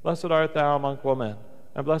 Blessed art thou among women,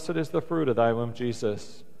 and blessed is the fruit of thy womb,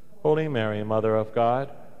 Jesus. Holy Mary, Mother of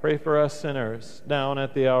God, pray for us sinners, now and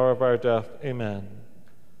at the hour of our death. Amen.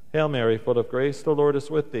 Hail Mary, full of grace, the Lord is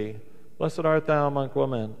with thee. Blessed art thou among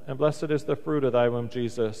women, and blessed is the fruit of thy womb,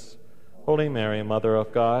 Jesus. Holy Mary, Mother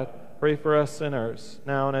of God, pray for us sinners,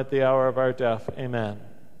 now and at the hour of our death. Amen.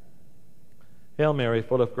 Hail Mary,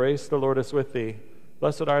 full of grace, the Lord is with thee.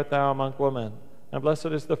 Blessed art thou among women, and blessed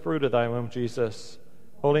is the fruit of thy womb, Jesus.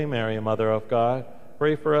 Holy Mary, Mother of God,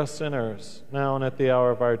 pray for us sinners, now and at the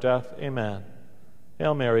hour of our death. Amen.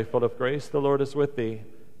 Hail Mary, full of grace, the Lord is with thee.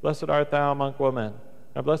 Blessed art thou among women,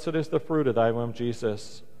 and blessed is the fruit of thy womb,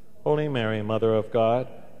 Jesus. Holy Mary, Mother of God,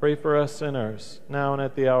 pray for us sinners, now and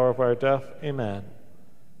at the hour of our death. Amen.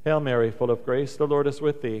 Hail Mary, full of grace, the Lord is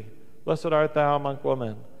with thee. Blessed art thou among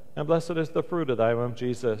women, and blessed is the fruit of thy womb,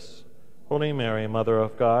 Jesus. Holy Mary, Mother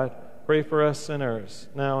of God, pray for us sinners,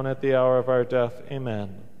 now and at the hour of our death.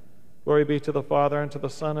 Amen. Glory be to the Father, and to the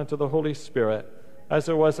Son, and to the Holy Spirit, as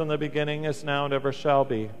it was in the beginning, is now, and ever shall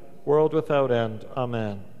be, world without end.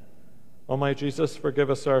 Amen. O my Jesus, forgive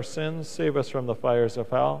us our sins, save us from the fires of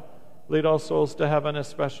hell, lead all souls to heaven,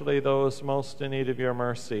 especially those most in need of your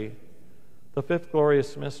mercy. The fifth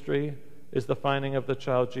glorious mystery is the finding of the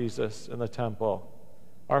child Jesus in the temple.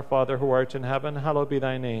 Our Father, who art in heaven, hallowed be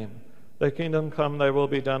thy name. Thy kingdom come, thy will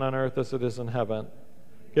be done on earth as it is in heaven.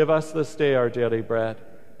 Give us this day our daily bread,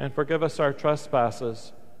 and forgive us our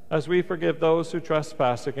trespasses, as we forgive those who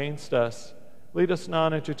trespass against us. Lead us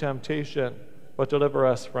not into temptation, but deliver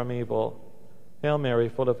us from evil. Hail Mary,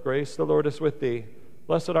 full of grace, the Lord is with thee.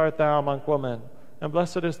 Blessed art thou among women, and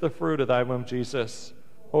blessed is the fruit of thy womb, Jesus.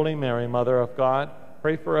 Holy Mary, Mother of God,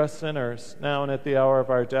 pray for us sinners, now and at the hour of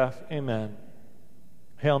our death. Amen.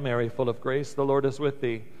 Hail Mary, full of grace, the Lord is with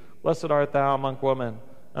thee. Blessed art thou among women,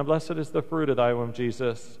 and blessed is the fruit of thy womb,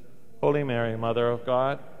 Jesus. Holy Mary, Mother of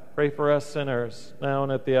God, pray for us sinners, now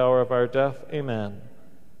and at the hour of our death. Amen.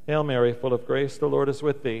 Hail Mary, full of grace, the Lord is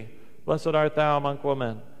with thee. Blessed art thou among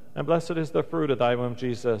women, and blessed is the fruit of thy womb,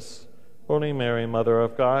 Jesus. Holy Mary, Mother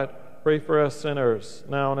of God, pray for us sinners,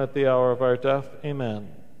 now and at the hour of our death. Amen.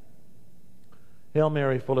 Hail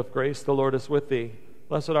Mary, full of grace, the Lord is with thee.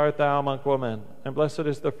 Blessed art thou among women, and blessed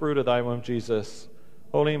is the fruit of thy womb, Jesus.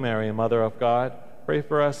 Holy Mary, Mother of God, pray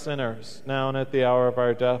for us sinners, now and at the hour of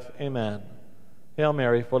our death. Amen. Hail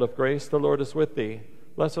Mary, full of grace, the Lord is with thee.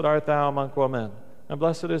 Blessed art thou among women, and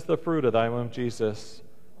blessed is the fruit of thy womb, Jesus.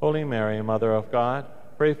 Holy Mary, Mother of God,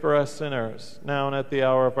 pray for us sinners, now and at the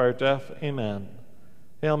hour of our death. Amen.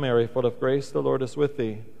 Hail Mary, full of grace, the Lord is with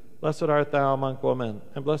thee. Blessed art thou among women,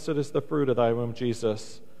 and blessed is the fruit of thy womb,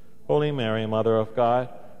 Jesus. Holy Mary, Mother of God,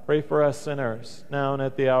 pray for us sinners, now and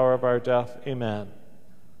at the hour of our death. Amen.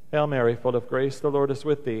 Hail Mary, full of grace, the Lord is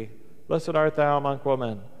with thee. Blessed art thou among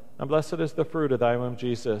women, and blessed is the fruit of thy womb,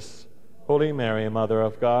 Jesus. Holy Mary, Mother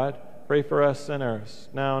of God, pray for us sinners,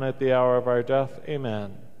 now and at the hour of our death.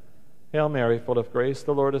 Amen. Hail Mary, full of grace,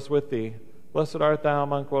 the Lord is with thee. Blessed art thou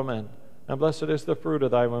among women, and blessed is the fruit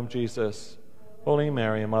of thy womb, Jesus. Holy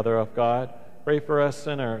Mary, Mother of God, pray for us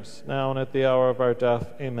sinners, now and at the hour of our death.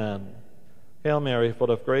 Amen. Hail Mary, full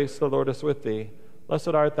of grace, the Lord is with thee. Blessed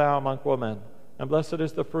art thou among women, and blessed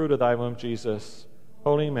is the fruit of thy womb, Jesus.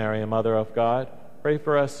 Holy Mary, Mother of God, pray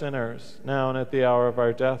for us sinners, now and at the hour of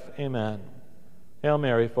our death. Amen. Hail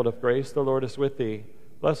Mary, full of grace, the Lord is with thee.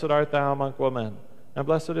 Blessed art thou among women, and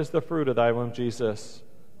blessed is the fruit of thy womb, Jesus.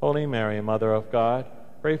 Holy Mary, Mother of God,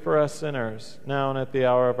 pray for us sinners, now and at the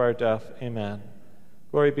hour of our death. Amen.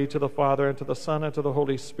 Glory be to the Father, and to the Son, and to the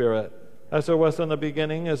Holy Spirit, as it was in the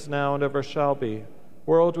beginning, is now, and ever shall be,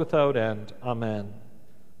 world without end. Amen.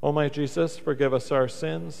 O my Jesus, forgive us our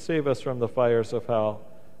sins, save us from the fires of hell.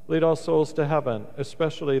 Lead all souls to heaven,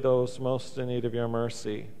 especially those most in need of your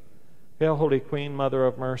mercy. Hail, Holy Queen, Mother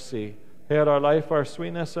of Mercy. Hail our life, our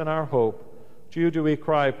sweetness, and our hope. To you do we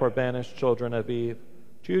cry, poor banished children of Eve.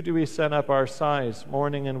 To you do we send up our sighs,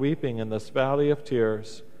 mourning and weeping in this valley of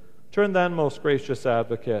tears. Turn then, most gracious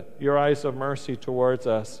Advocate, your eyes of mercy towards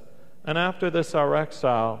us, and after this our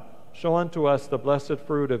exile, show unto us the blessed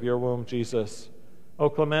fruit of your womb, Jesus. O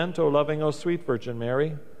clement, O loving, O sweet Virgin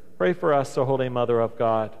Mary, pray for us, O Holy Mother of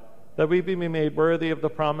God, that we be made worthy of the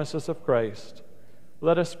promises of Christ.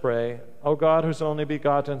 Let us pray. O God, whose only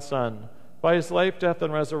begotten Son, by his life, death,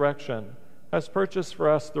 and resurrection, has purchased for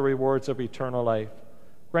us the rewards of eternal life,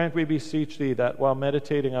 grant, we beseech thee, that while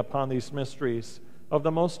meditating upon these mysteries of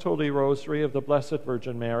the most holy rosary of the Blessed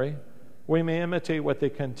Virgin Mary, we may imitate what they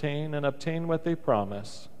contain and obtain what they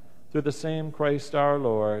promise. Through the same Christ our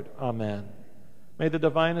Lord. Amen. May the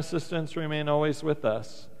divine assistance remain always with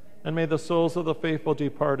us, and may the souls of the faithful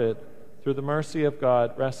departed, through the mercy of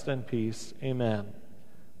God, rest in peace. Amen.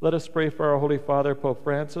 Let us pray for our Holy Father, Pope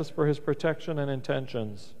Francis, for his protection and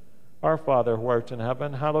intentions. Our Father, who art in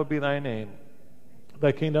heaven, hallowed be thy name.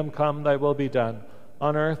 Thy kingdom come, thy will be done,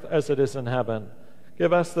 on earth as it is in heaven.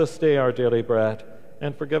 Give us this day our daily bread,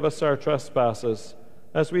 and forgive us our trespasses,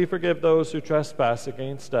 as we forgive those who trespass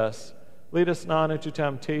against us. Lead us not into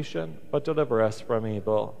temptation, but deliver us from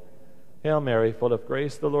evil. Hail Mary, full of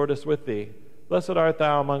grace, the Lord is with thee. Blessed art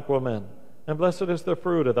thou among women, and blessed is the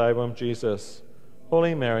fruit of thy womb, Jesus.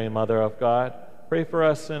 Holy Mary, Mother of God, pray for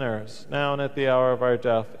us sinners, now and at the hour of our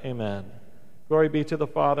death. Amen. Glory be to the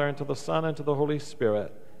Father, and to the Son, and to the Holy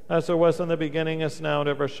Spirit, as it was in the beginning, is now, and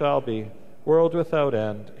ever shall be, world without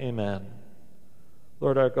end. Amen.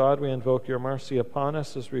 Lord our God, we invoke your mercy upon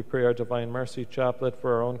us as we pray our Divine Mercy Chaplet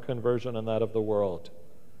for our own conversion and that of the world.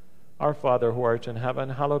 Our Father, who art in heaven,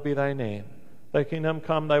 hallowed be thy name. Thy kingdom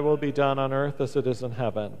come, thy will be done on earth as it is in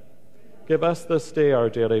heaven. Give us this day our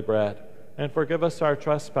daily bread, and forgive us our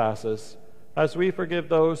trespasses, as we forgive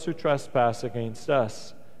those who trespass against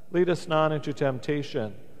us. Lead us not into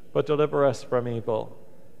temptation, but deliver us from evil.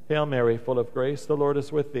 Hail Mary, full of grace, the Lord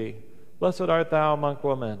is with thee. Blessed art thou among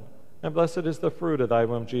women, and blessed is the fruit of thy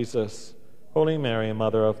womb, Jesus. Holy Mary,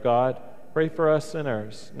 Mother of God, pray for us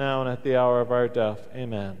sinners, now and at the hour of our death.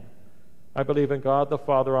 Amen. I believe in God, the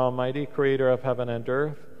Father Almighty, creator of heaven and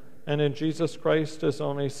earth, and in Jesus Christ, his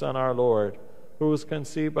only Son, our Lord, who was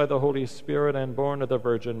conceived by the Holy Spirit and born of the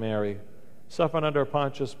Virgin Mary, suffered under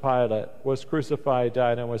Pontius Pilate, was crucified,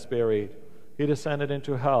 died, and was buried. He descended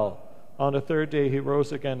into hell. On the third day he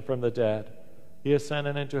rose again from the dead. He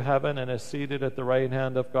ascended into heaven and is seated at the right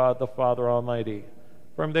hand of God the Father Almighty.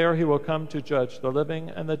 From there he will come to judge the living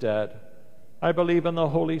and the dead. I believe in the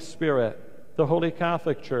Holy Spirit, the Holy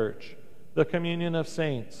Catholic Church, the communion of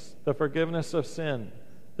saints, the forgiveness of sin,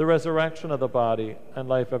 the resurrection of the body, and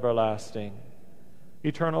life everlasting.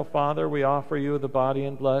 Eternal Father, we offer you the body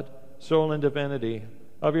and blood, soul and divinity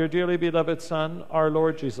of your dearly beloved Son, our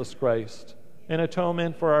Lord Jesus Christ, in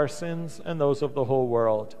atonement for our sins and those of the whole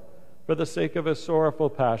world. For the sake of his sorrowful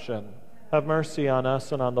passion, have mercy on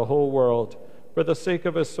us and on the whole world. For the sake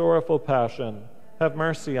of his sorrowful passion, have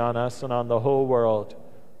mercy on us and on the whole world.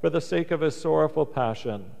 For the sake of his sorrowful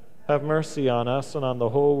passion, have mercy on us and on the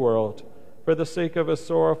whole world. For the sake of his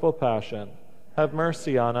sorrowful passion, have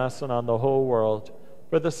mercy on us and on the whole world.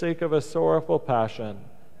 For the sake of his sorrowful passion,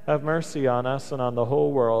 have mercy on us and on the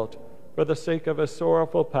whole world. For the sake of his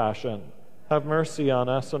sorrowful passion, have mercy on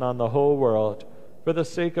us and on the whole world. For the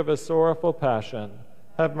sake of his sorrowful passion,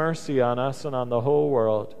 have mercy on us and on the whole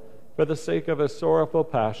world. For the sake of his sorrowful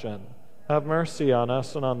passion, have mercy on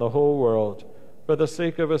us and on the whole world. For the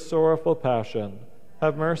sake of his sorrowful passion,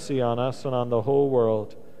 have mercy on us and on the whole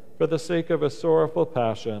world. For the sake of his sorrowful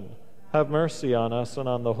passion, have mercy on us and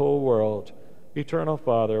on the whole world. Eternal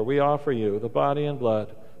Father, we offer you the body and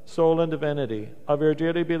blood, soul and divinity of your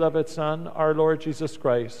dearly beloved Son, our Lord Jesus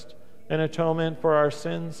Christ, in atonement for our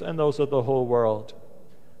sins and those of the whole world.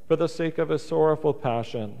 For the sake of his sorrowful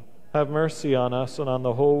passion, have mercy on us and on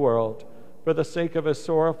the whole world. For the sake of his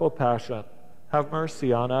sorrowful passion, have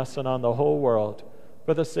mercy on us and on the whole world.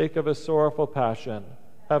 For the sake of his sorrowful passion,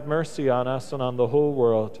 have mercy on us and on the whole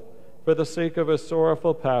world. For the sake of his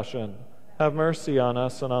sorrowful passion, have mercy on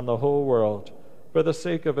us and on the whole world. For the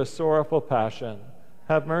sake of his sorrowful passion,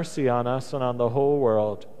 have mercy on us and on the whole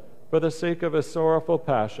world. For the sake of his sorrowful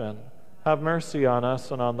passion, have mercy on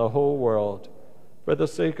us and on the whole world. For the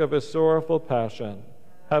sake of his sorrowful passion,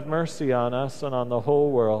 have mercy on us and on the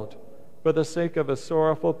whole world. For the sake of his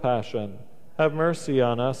sorrowful passion, have mercy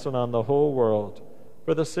on us and on the whole world.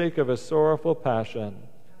 For the sake of his sorrowful passion,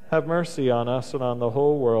 have mercy on us and on the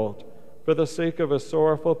whole world. For the sake of his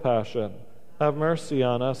sorrowful passion, have mercy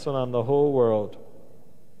on us and on the whole world.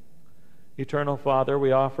 Eternal Father,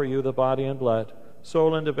 we offer you the body and blood,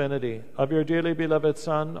 soul and divinity of your dearly beloved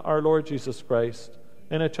Son, our Lord Jesus Christ,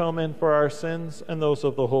 in atonement for our sins and those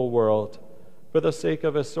of the whole world. For the sake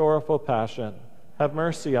of his sorrowful passion, have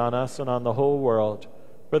mercy on us and on the whole world.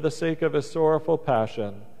 For the sake of his sorrowful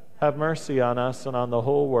passion, have mercy on us and on the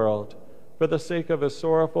whole world. For the sake of his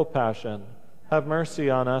sorrowful passion, have mercy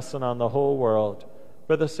on us and on the whole world.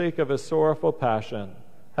 For the sake of his sorrowful passion,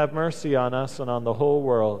 have mercy on us and on the whole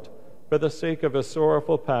world. For the sake of his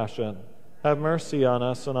sorrowful passion, have mercy on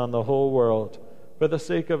us and on the whole world. For the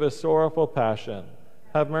sake of his sorrowful passion,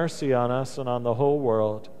 have mercy on us and on the whole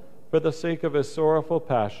world. For the sake of his sorrowful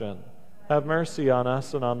passion, have mercy on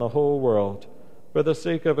us and on the whole world. For the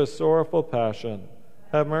sake of his sorrowful passion,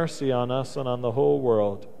 have mercy on us and on the whole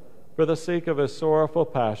world. For the sake of his sorrowful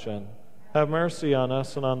passion, have mercy on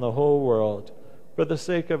us and on the whole world. For the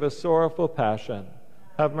sake of his sorrowful passion,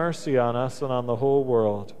 have mercy on us and on the whole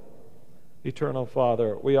world. Eternal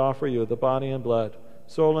Father, we offer you the body and blood,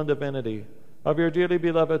 soul and divinity of your dearly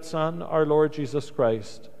beloved Son, our Lord Jesus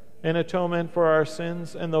Christ, in atonement for our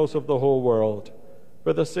sins and those of the whole world.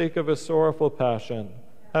 For the sake of his sorrowful passion,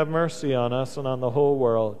 have mercy on us and on the whole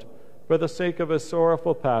world. For the sake of his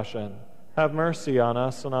sorrowful passion, have mercy on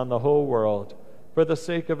us and on the whole world. For the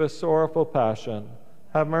sake of his sorrowful passion,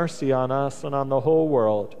 have mercy on us and on the whole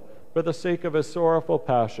world. For the sake of his sorrowful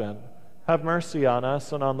passion, have mercy on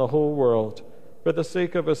us and on the whole world. For the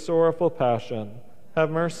sake of his sorrowful passion, have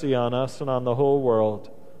mercy on us and on the whole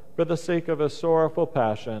world. For the sake of his sorrowful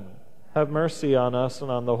passion, have mercy on us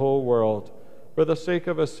and on the whole world. For the sake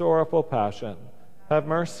of his sorrowful passion, have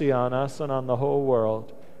mercy on us and on the whole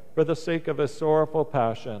world. For the sake of his sorrowful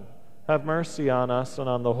passion, have mercy on us and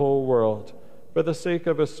on the whole world. For the sake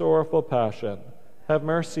of his sorrowful passion, have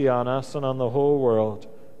mercy on us and on the whole world.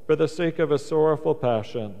 For the sake of his sorrowful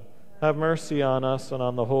passion, have mercy on us and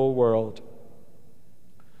on the whole world.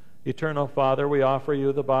 Eternal Father, we offer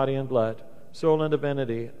you the body and blood, soul and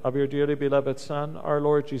divinity of your dearly beloved Son, our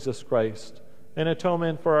Lord Jesus Christ, in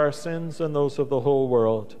atonement for our sins and those of the whole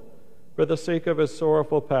world. For the sake of his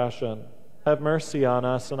sorrowful passion, have mercy on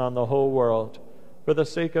us and on the whole world. For the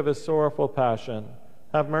sake of his sorrowful passion,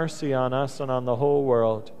 have mercy on us and on the whole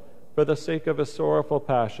world. For the sake of his sorrowful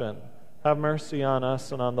passion, have mercy on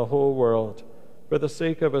us and on the whole world. For the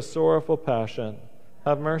sake of his sorrowful passion,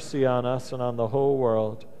 have mercy on us and on the whole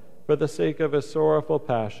world. For the sake of his sorrowful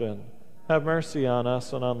passion, have mercy on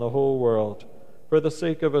us and on the whole world. For the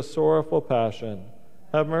sake of his sorrowful passion,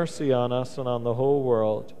 have mercy on us and on the whole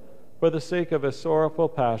world. For the sake of his sorrowful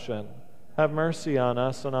passion, have mercy on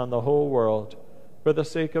us and on the whole world. For the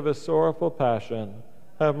sake of his sorrowful passion,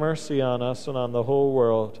 have mercy on us and on the whole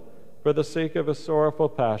world. For the sake of his sorrowful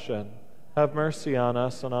passion, have mercy on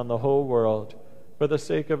us and on the whole world. For the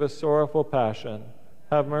sake of his sorrowful passion,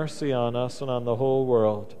 have mercy on us and on the whole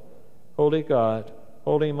world. Holy God,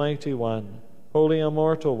 Holy Mighty One, Holy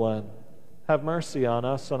Immortal One, have mercy on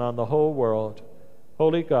us and on the whole world.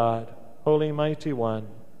 Holy God, Holy Mighty One,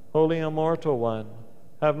 Holy Immortal One,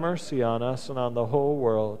 have mercy on us and on the whole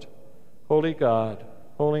world. Holy God,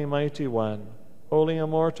 Holy Mighty One, Holy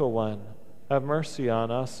Immortal One, have mercy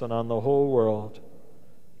on us and on the whole world.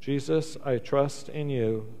 Jesus, I trust in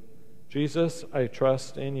you. Jesus, I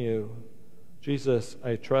trust in you. Jesus,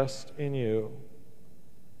 I trust in you.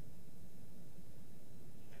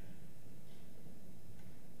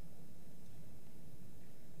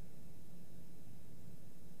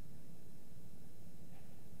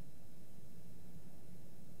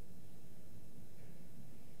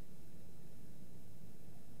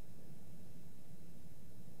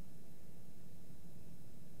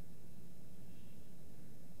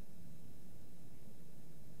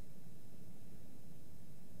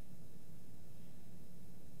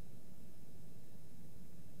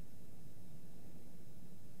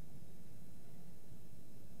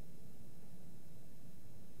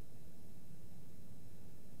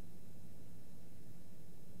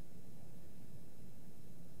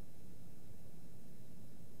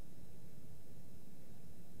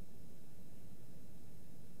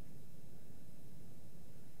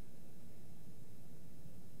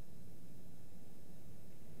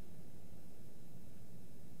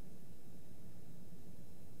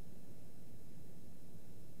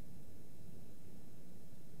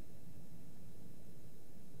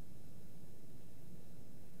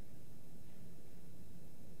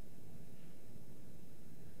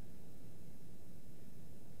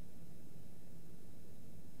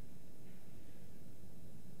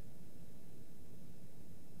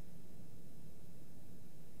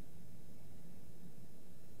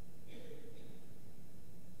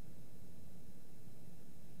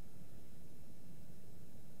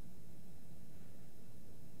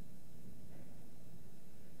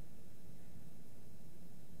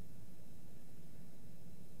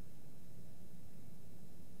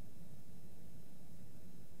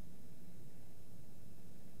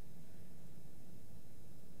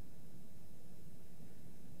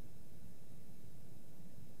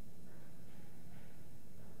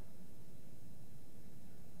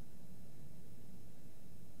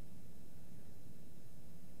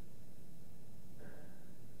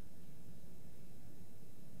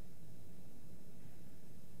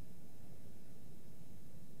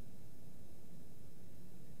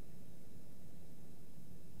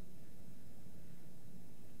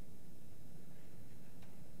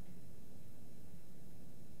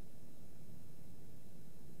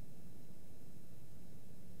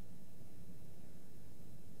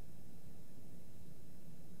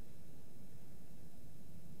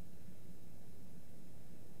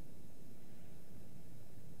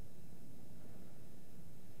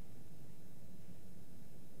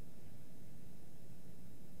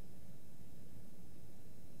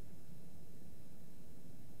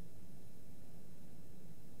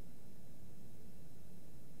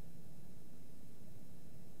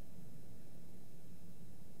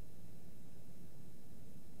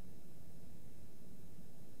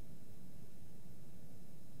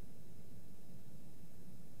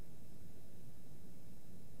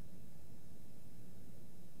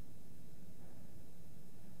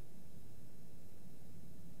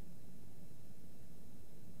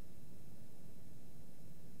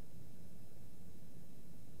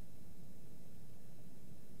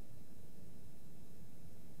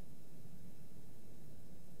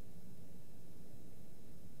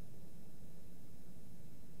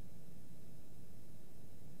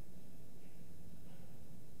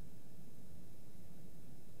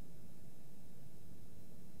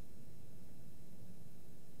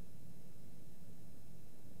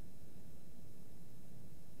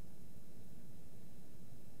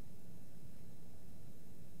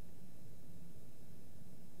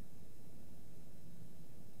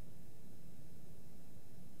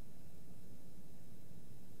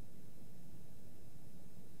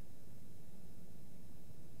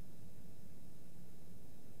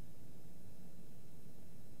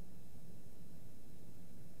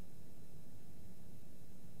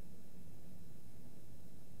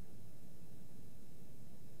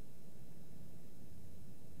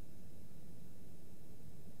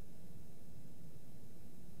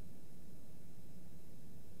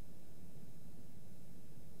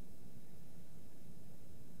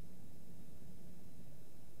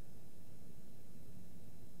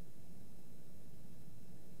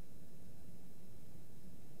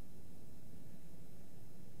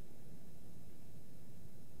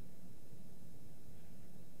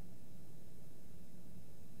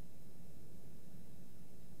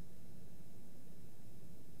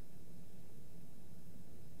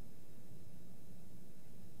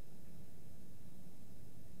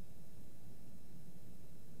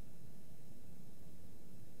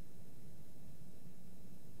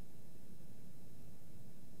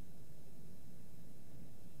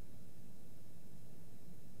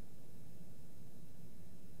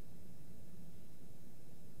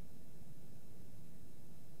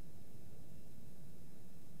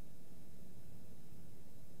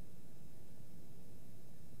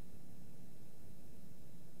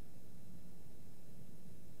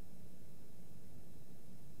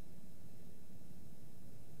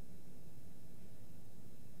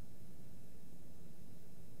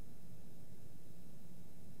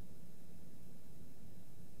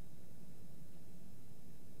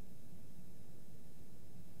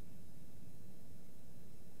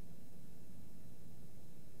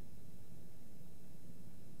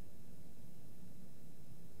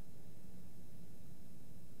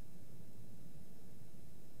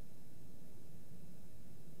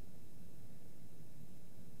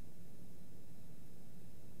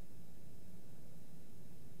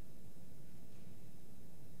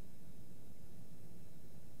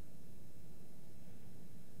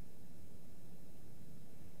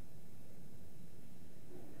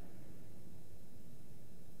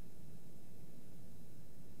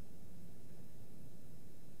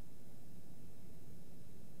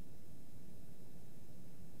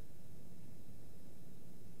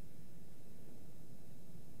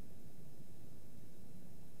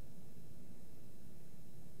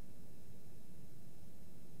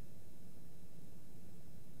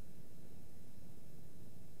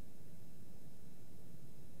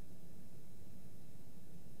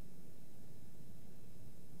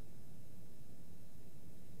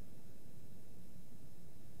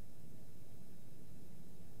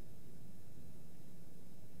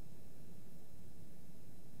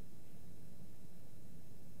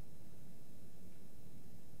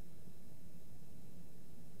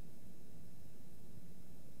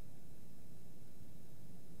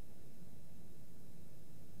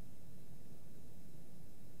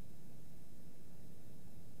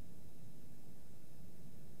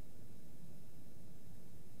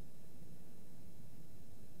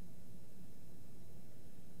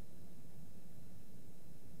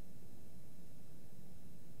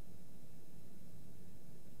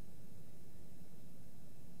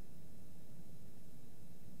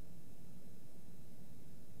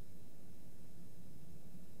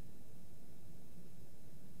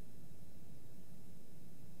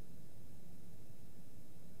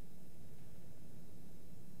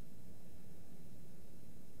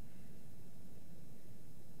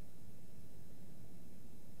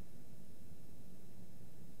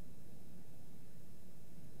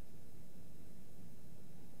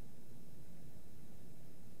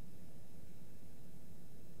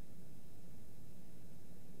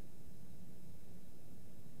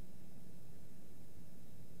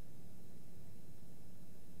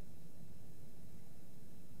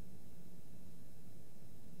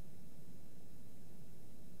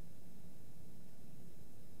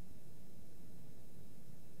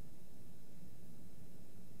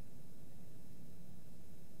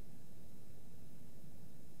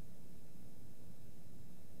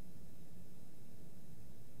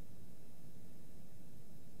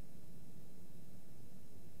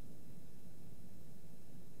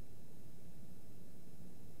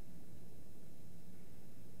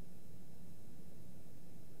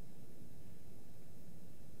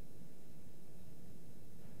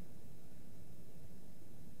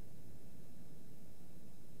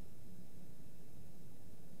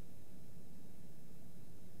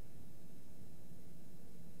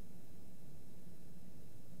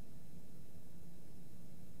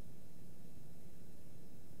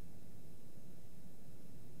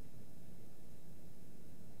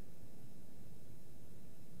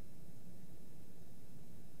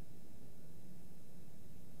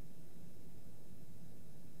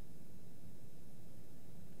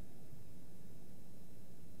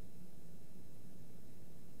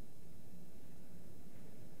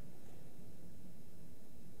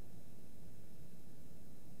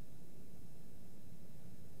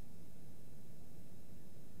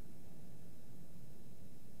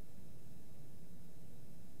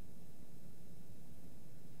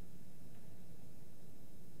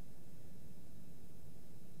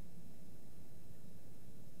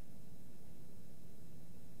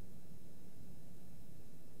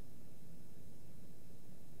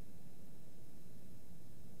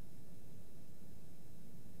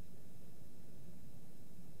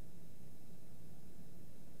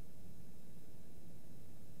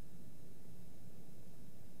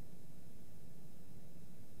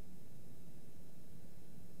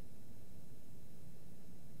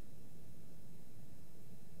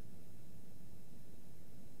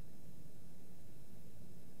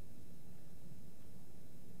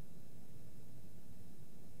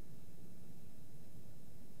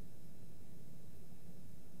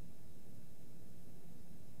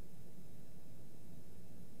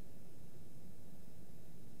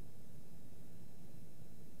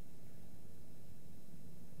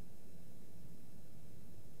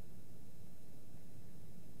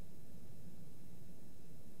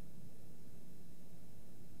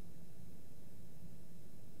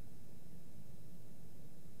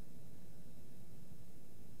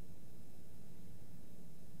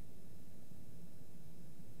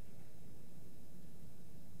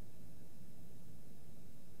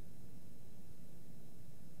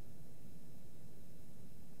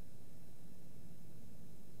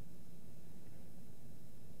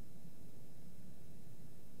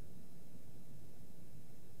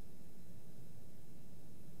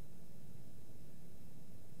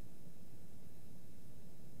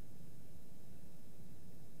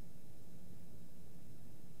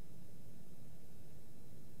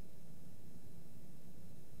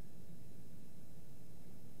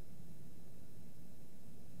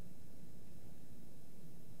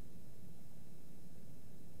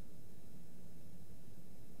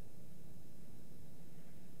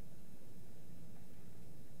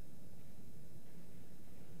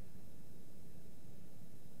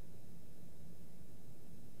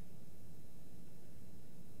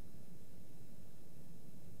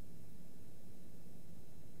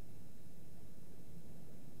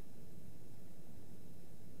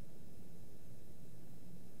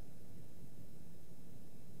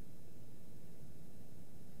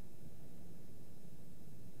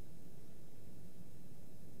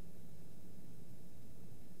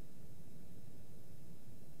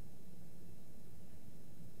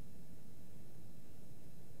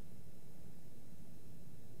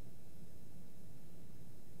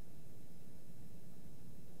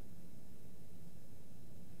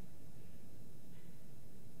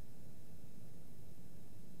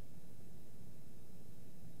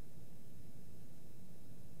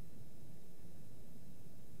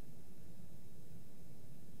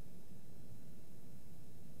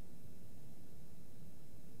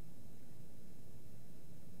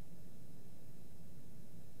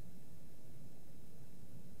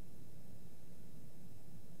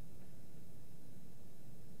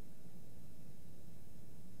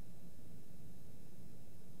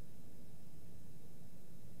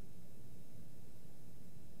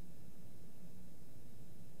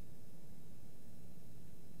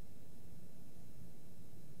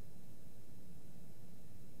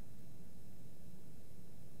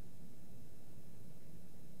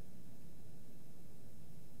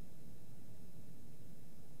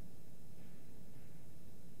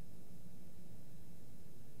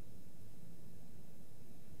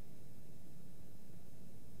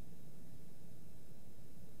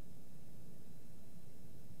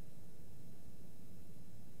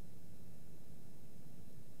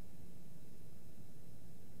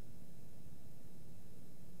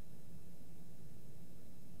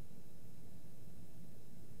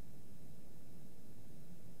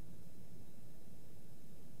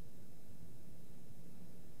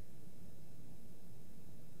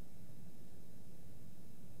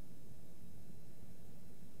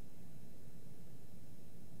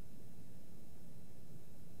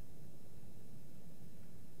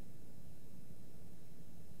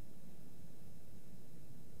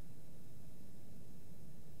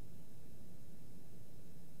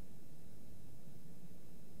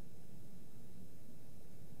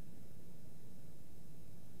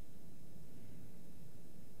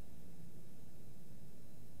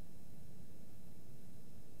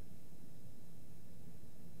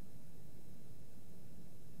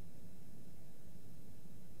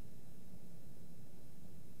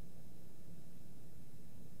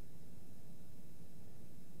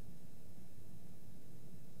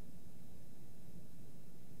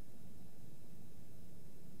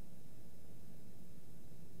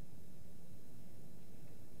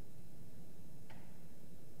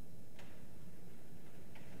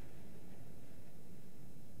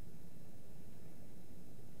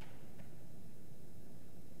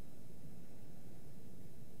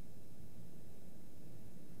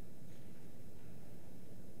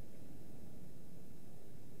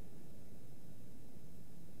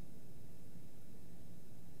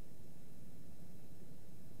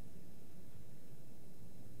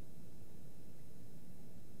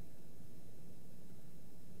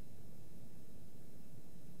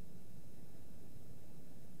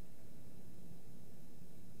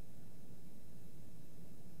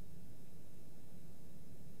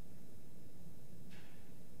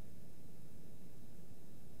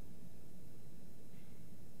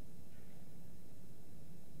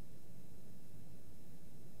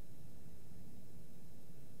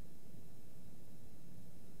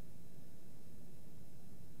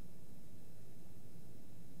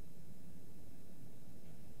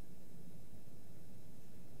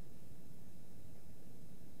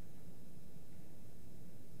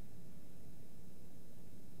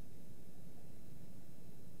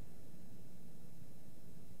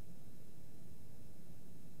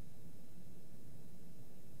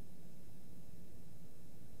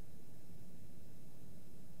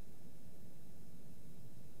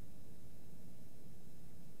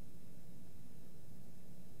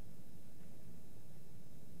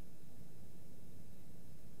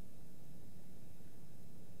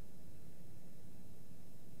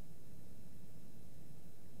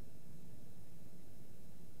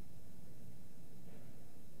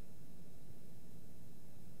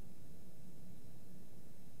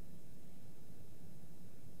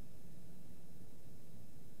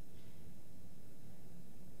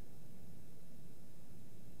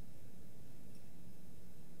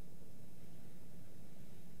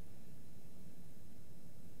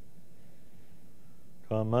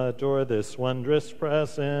 Come, adore this wondrous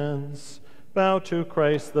presence. Bow to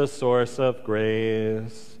Christ, the source of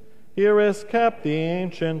grace. Here is kept the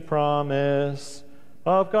ancient promise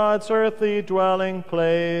of God's earthly dwelling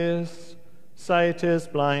place. Sight is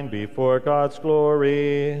blind before God's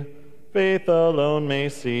glory. Faith alone may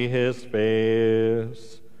see his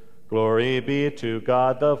face. Glory be to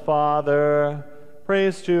God the Father.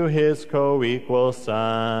 Praise to his co-equal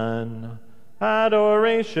Son.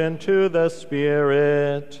 Adoration to the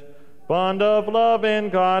Spirit. Bond of love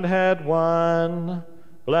in Godhead one.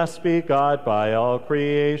 Blessed be God by all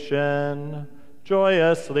creation,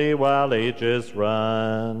 joyously while ages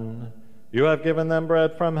run. You have given them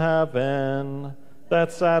bread from heaven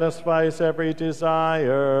that satisfies every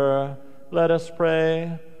desire. Let us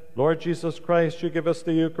pray. Lord Jesus Christ, you give us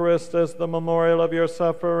the Eucharist as the memorial of your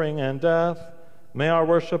suffering and death. May our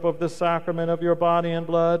worship of the sacrament of your body and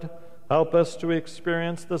blood help us to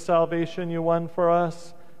experience the salvation you won for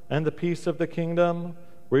us and the peace of the kingdom,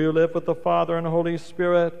 where you live with the Father and Holy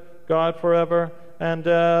Spirit, God forever and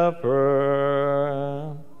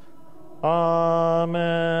ever.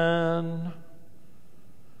 Amen.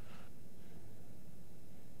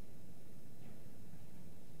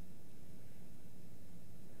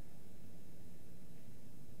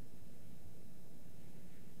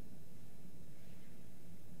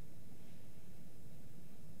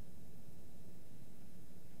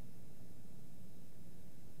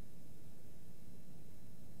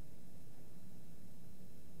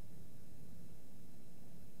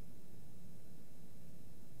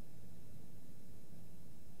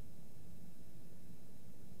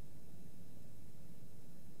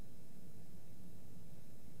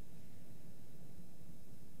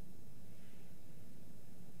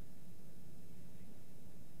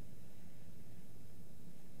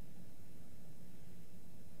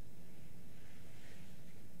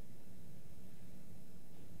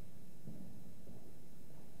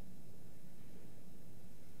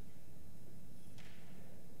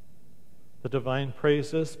 The divine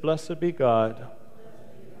praises, blessed be God.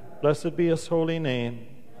 Blessed be his holy name.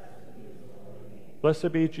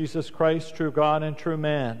 Blessed be Jesus Christ, true God and true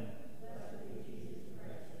man.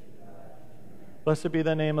 Blessed be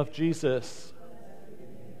the name of Jesus.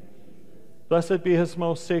 Blessed be his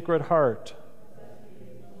most sacred heart.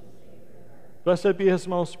 Blessed be his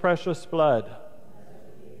most precious blood.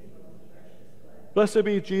 Blessed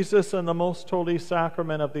be Jesus and the most holy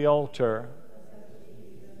sacrament of the altar.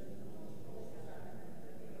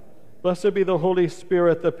 Blessed be the Holy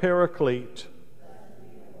Spirit, the Paraclete.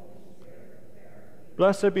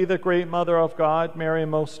 Blessed be the great Mother of God, Mary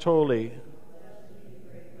Most Holy.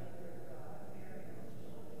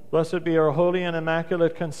 Blessed be her holy and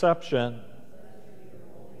immaculate conception.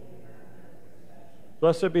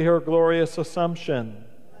 Blessed be her glorious Assumption.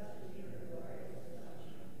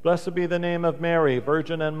 Blessed be the name of Mary,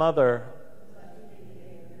 Virgin and Mother.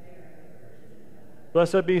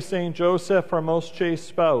 Blessed be Saint Joseph, her most chaste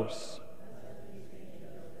spouse.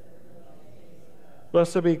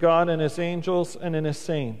 Blessed be God in his angels and in his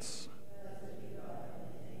saints.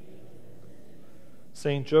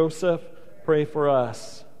 Saint Joseph, pray for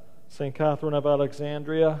us. Saint Catherine of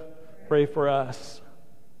Alexandria, pray for us.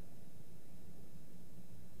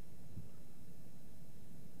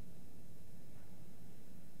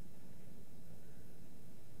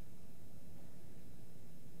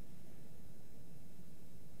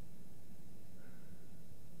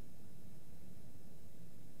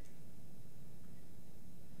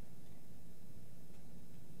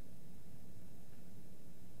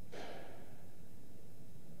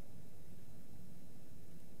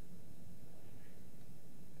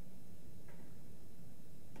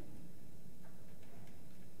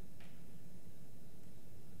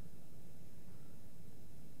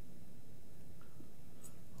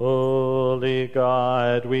 Holy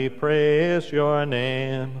God, we praise your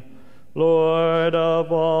name. Lord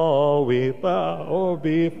of all, we bow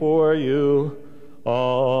before you.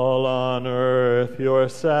 All on earth your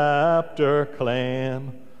scepter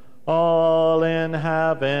claim. All in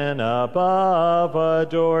heaven above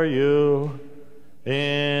adore you.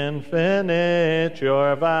 Infinite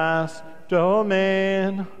your vast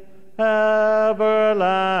domain. Everlasting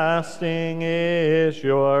is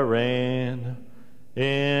your reign.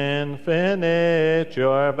 Infinite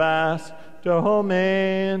your vast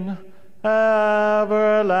domain,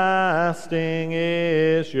 everlasting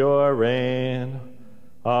is your reign.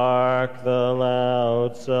 Hark the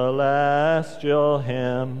loud celestial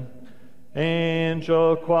hymn,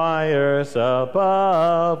 angel choirs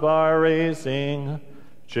above are raising,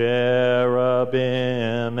 cherubim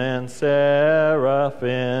and seraphim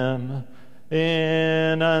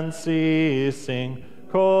in unceasing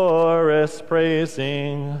chorus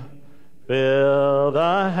praising. Fill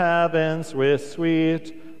the heavens with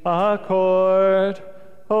sweet accord.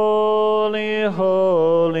 Holy,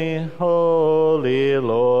 holy, holy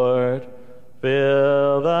Lord.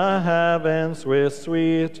 Fill the heavens with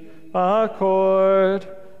sweet accord.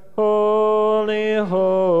 Holy,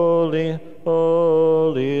 holy,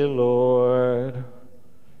 holy Lord.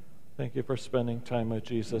 Thank you for spending time with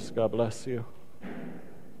Jesus. God bless you.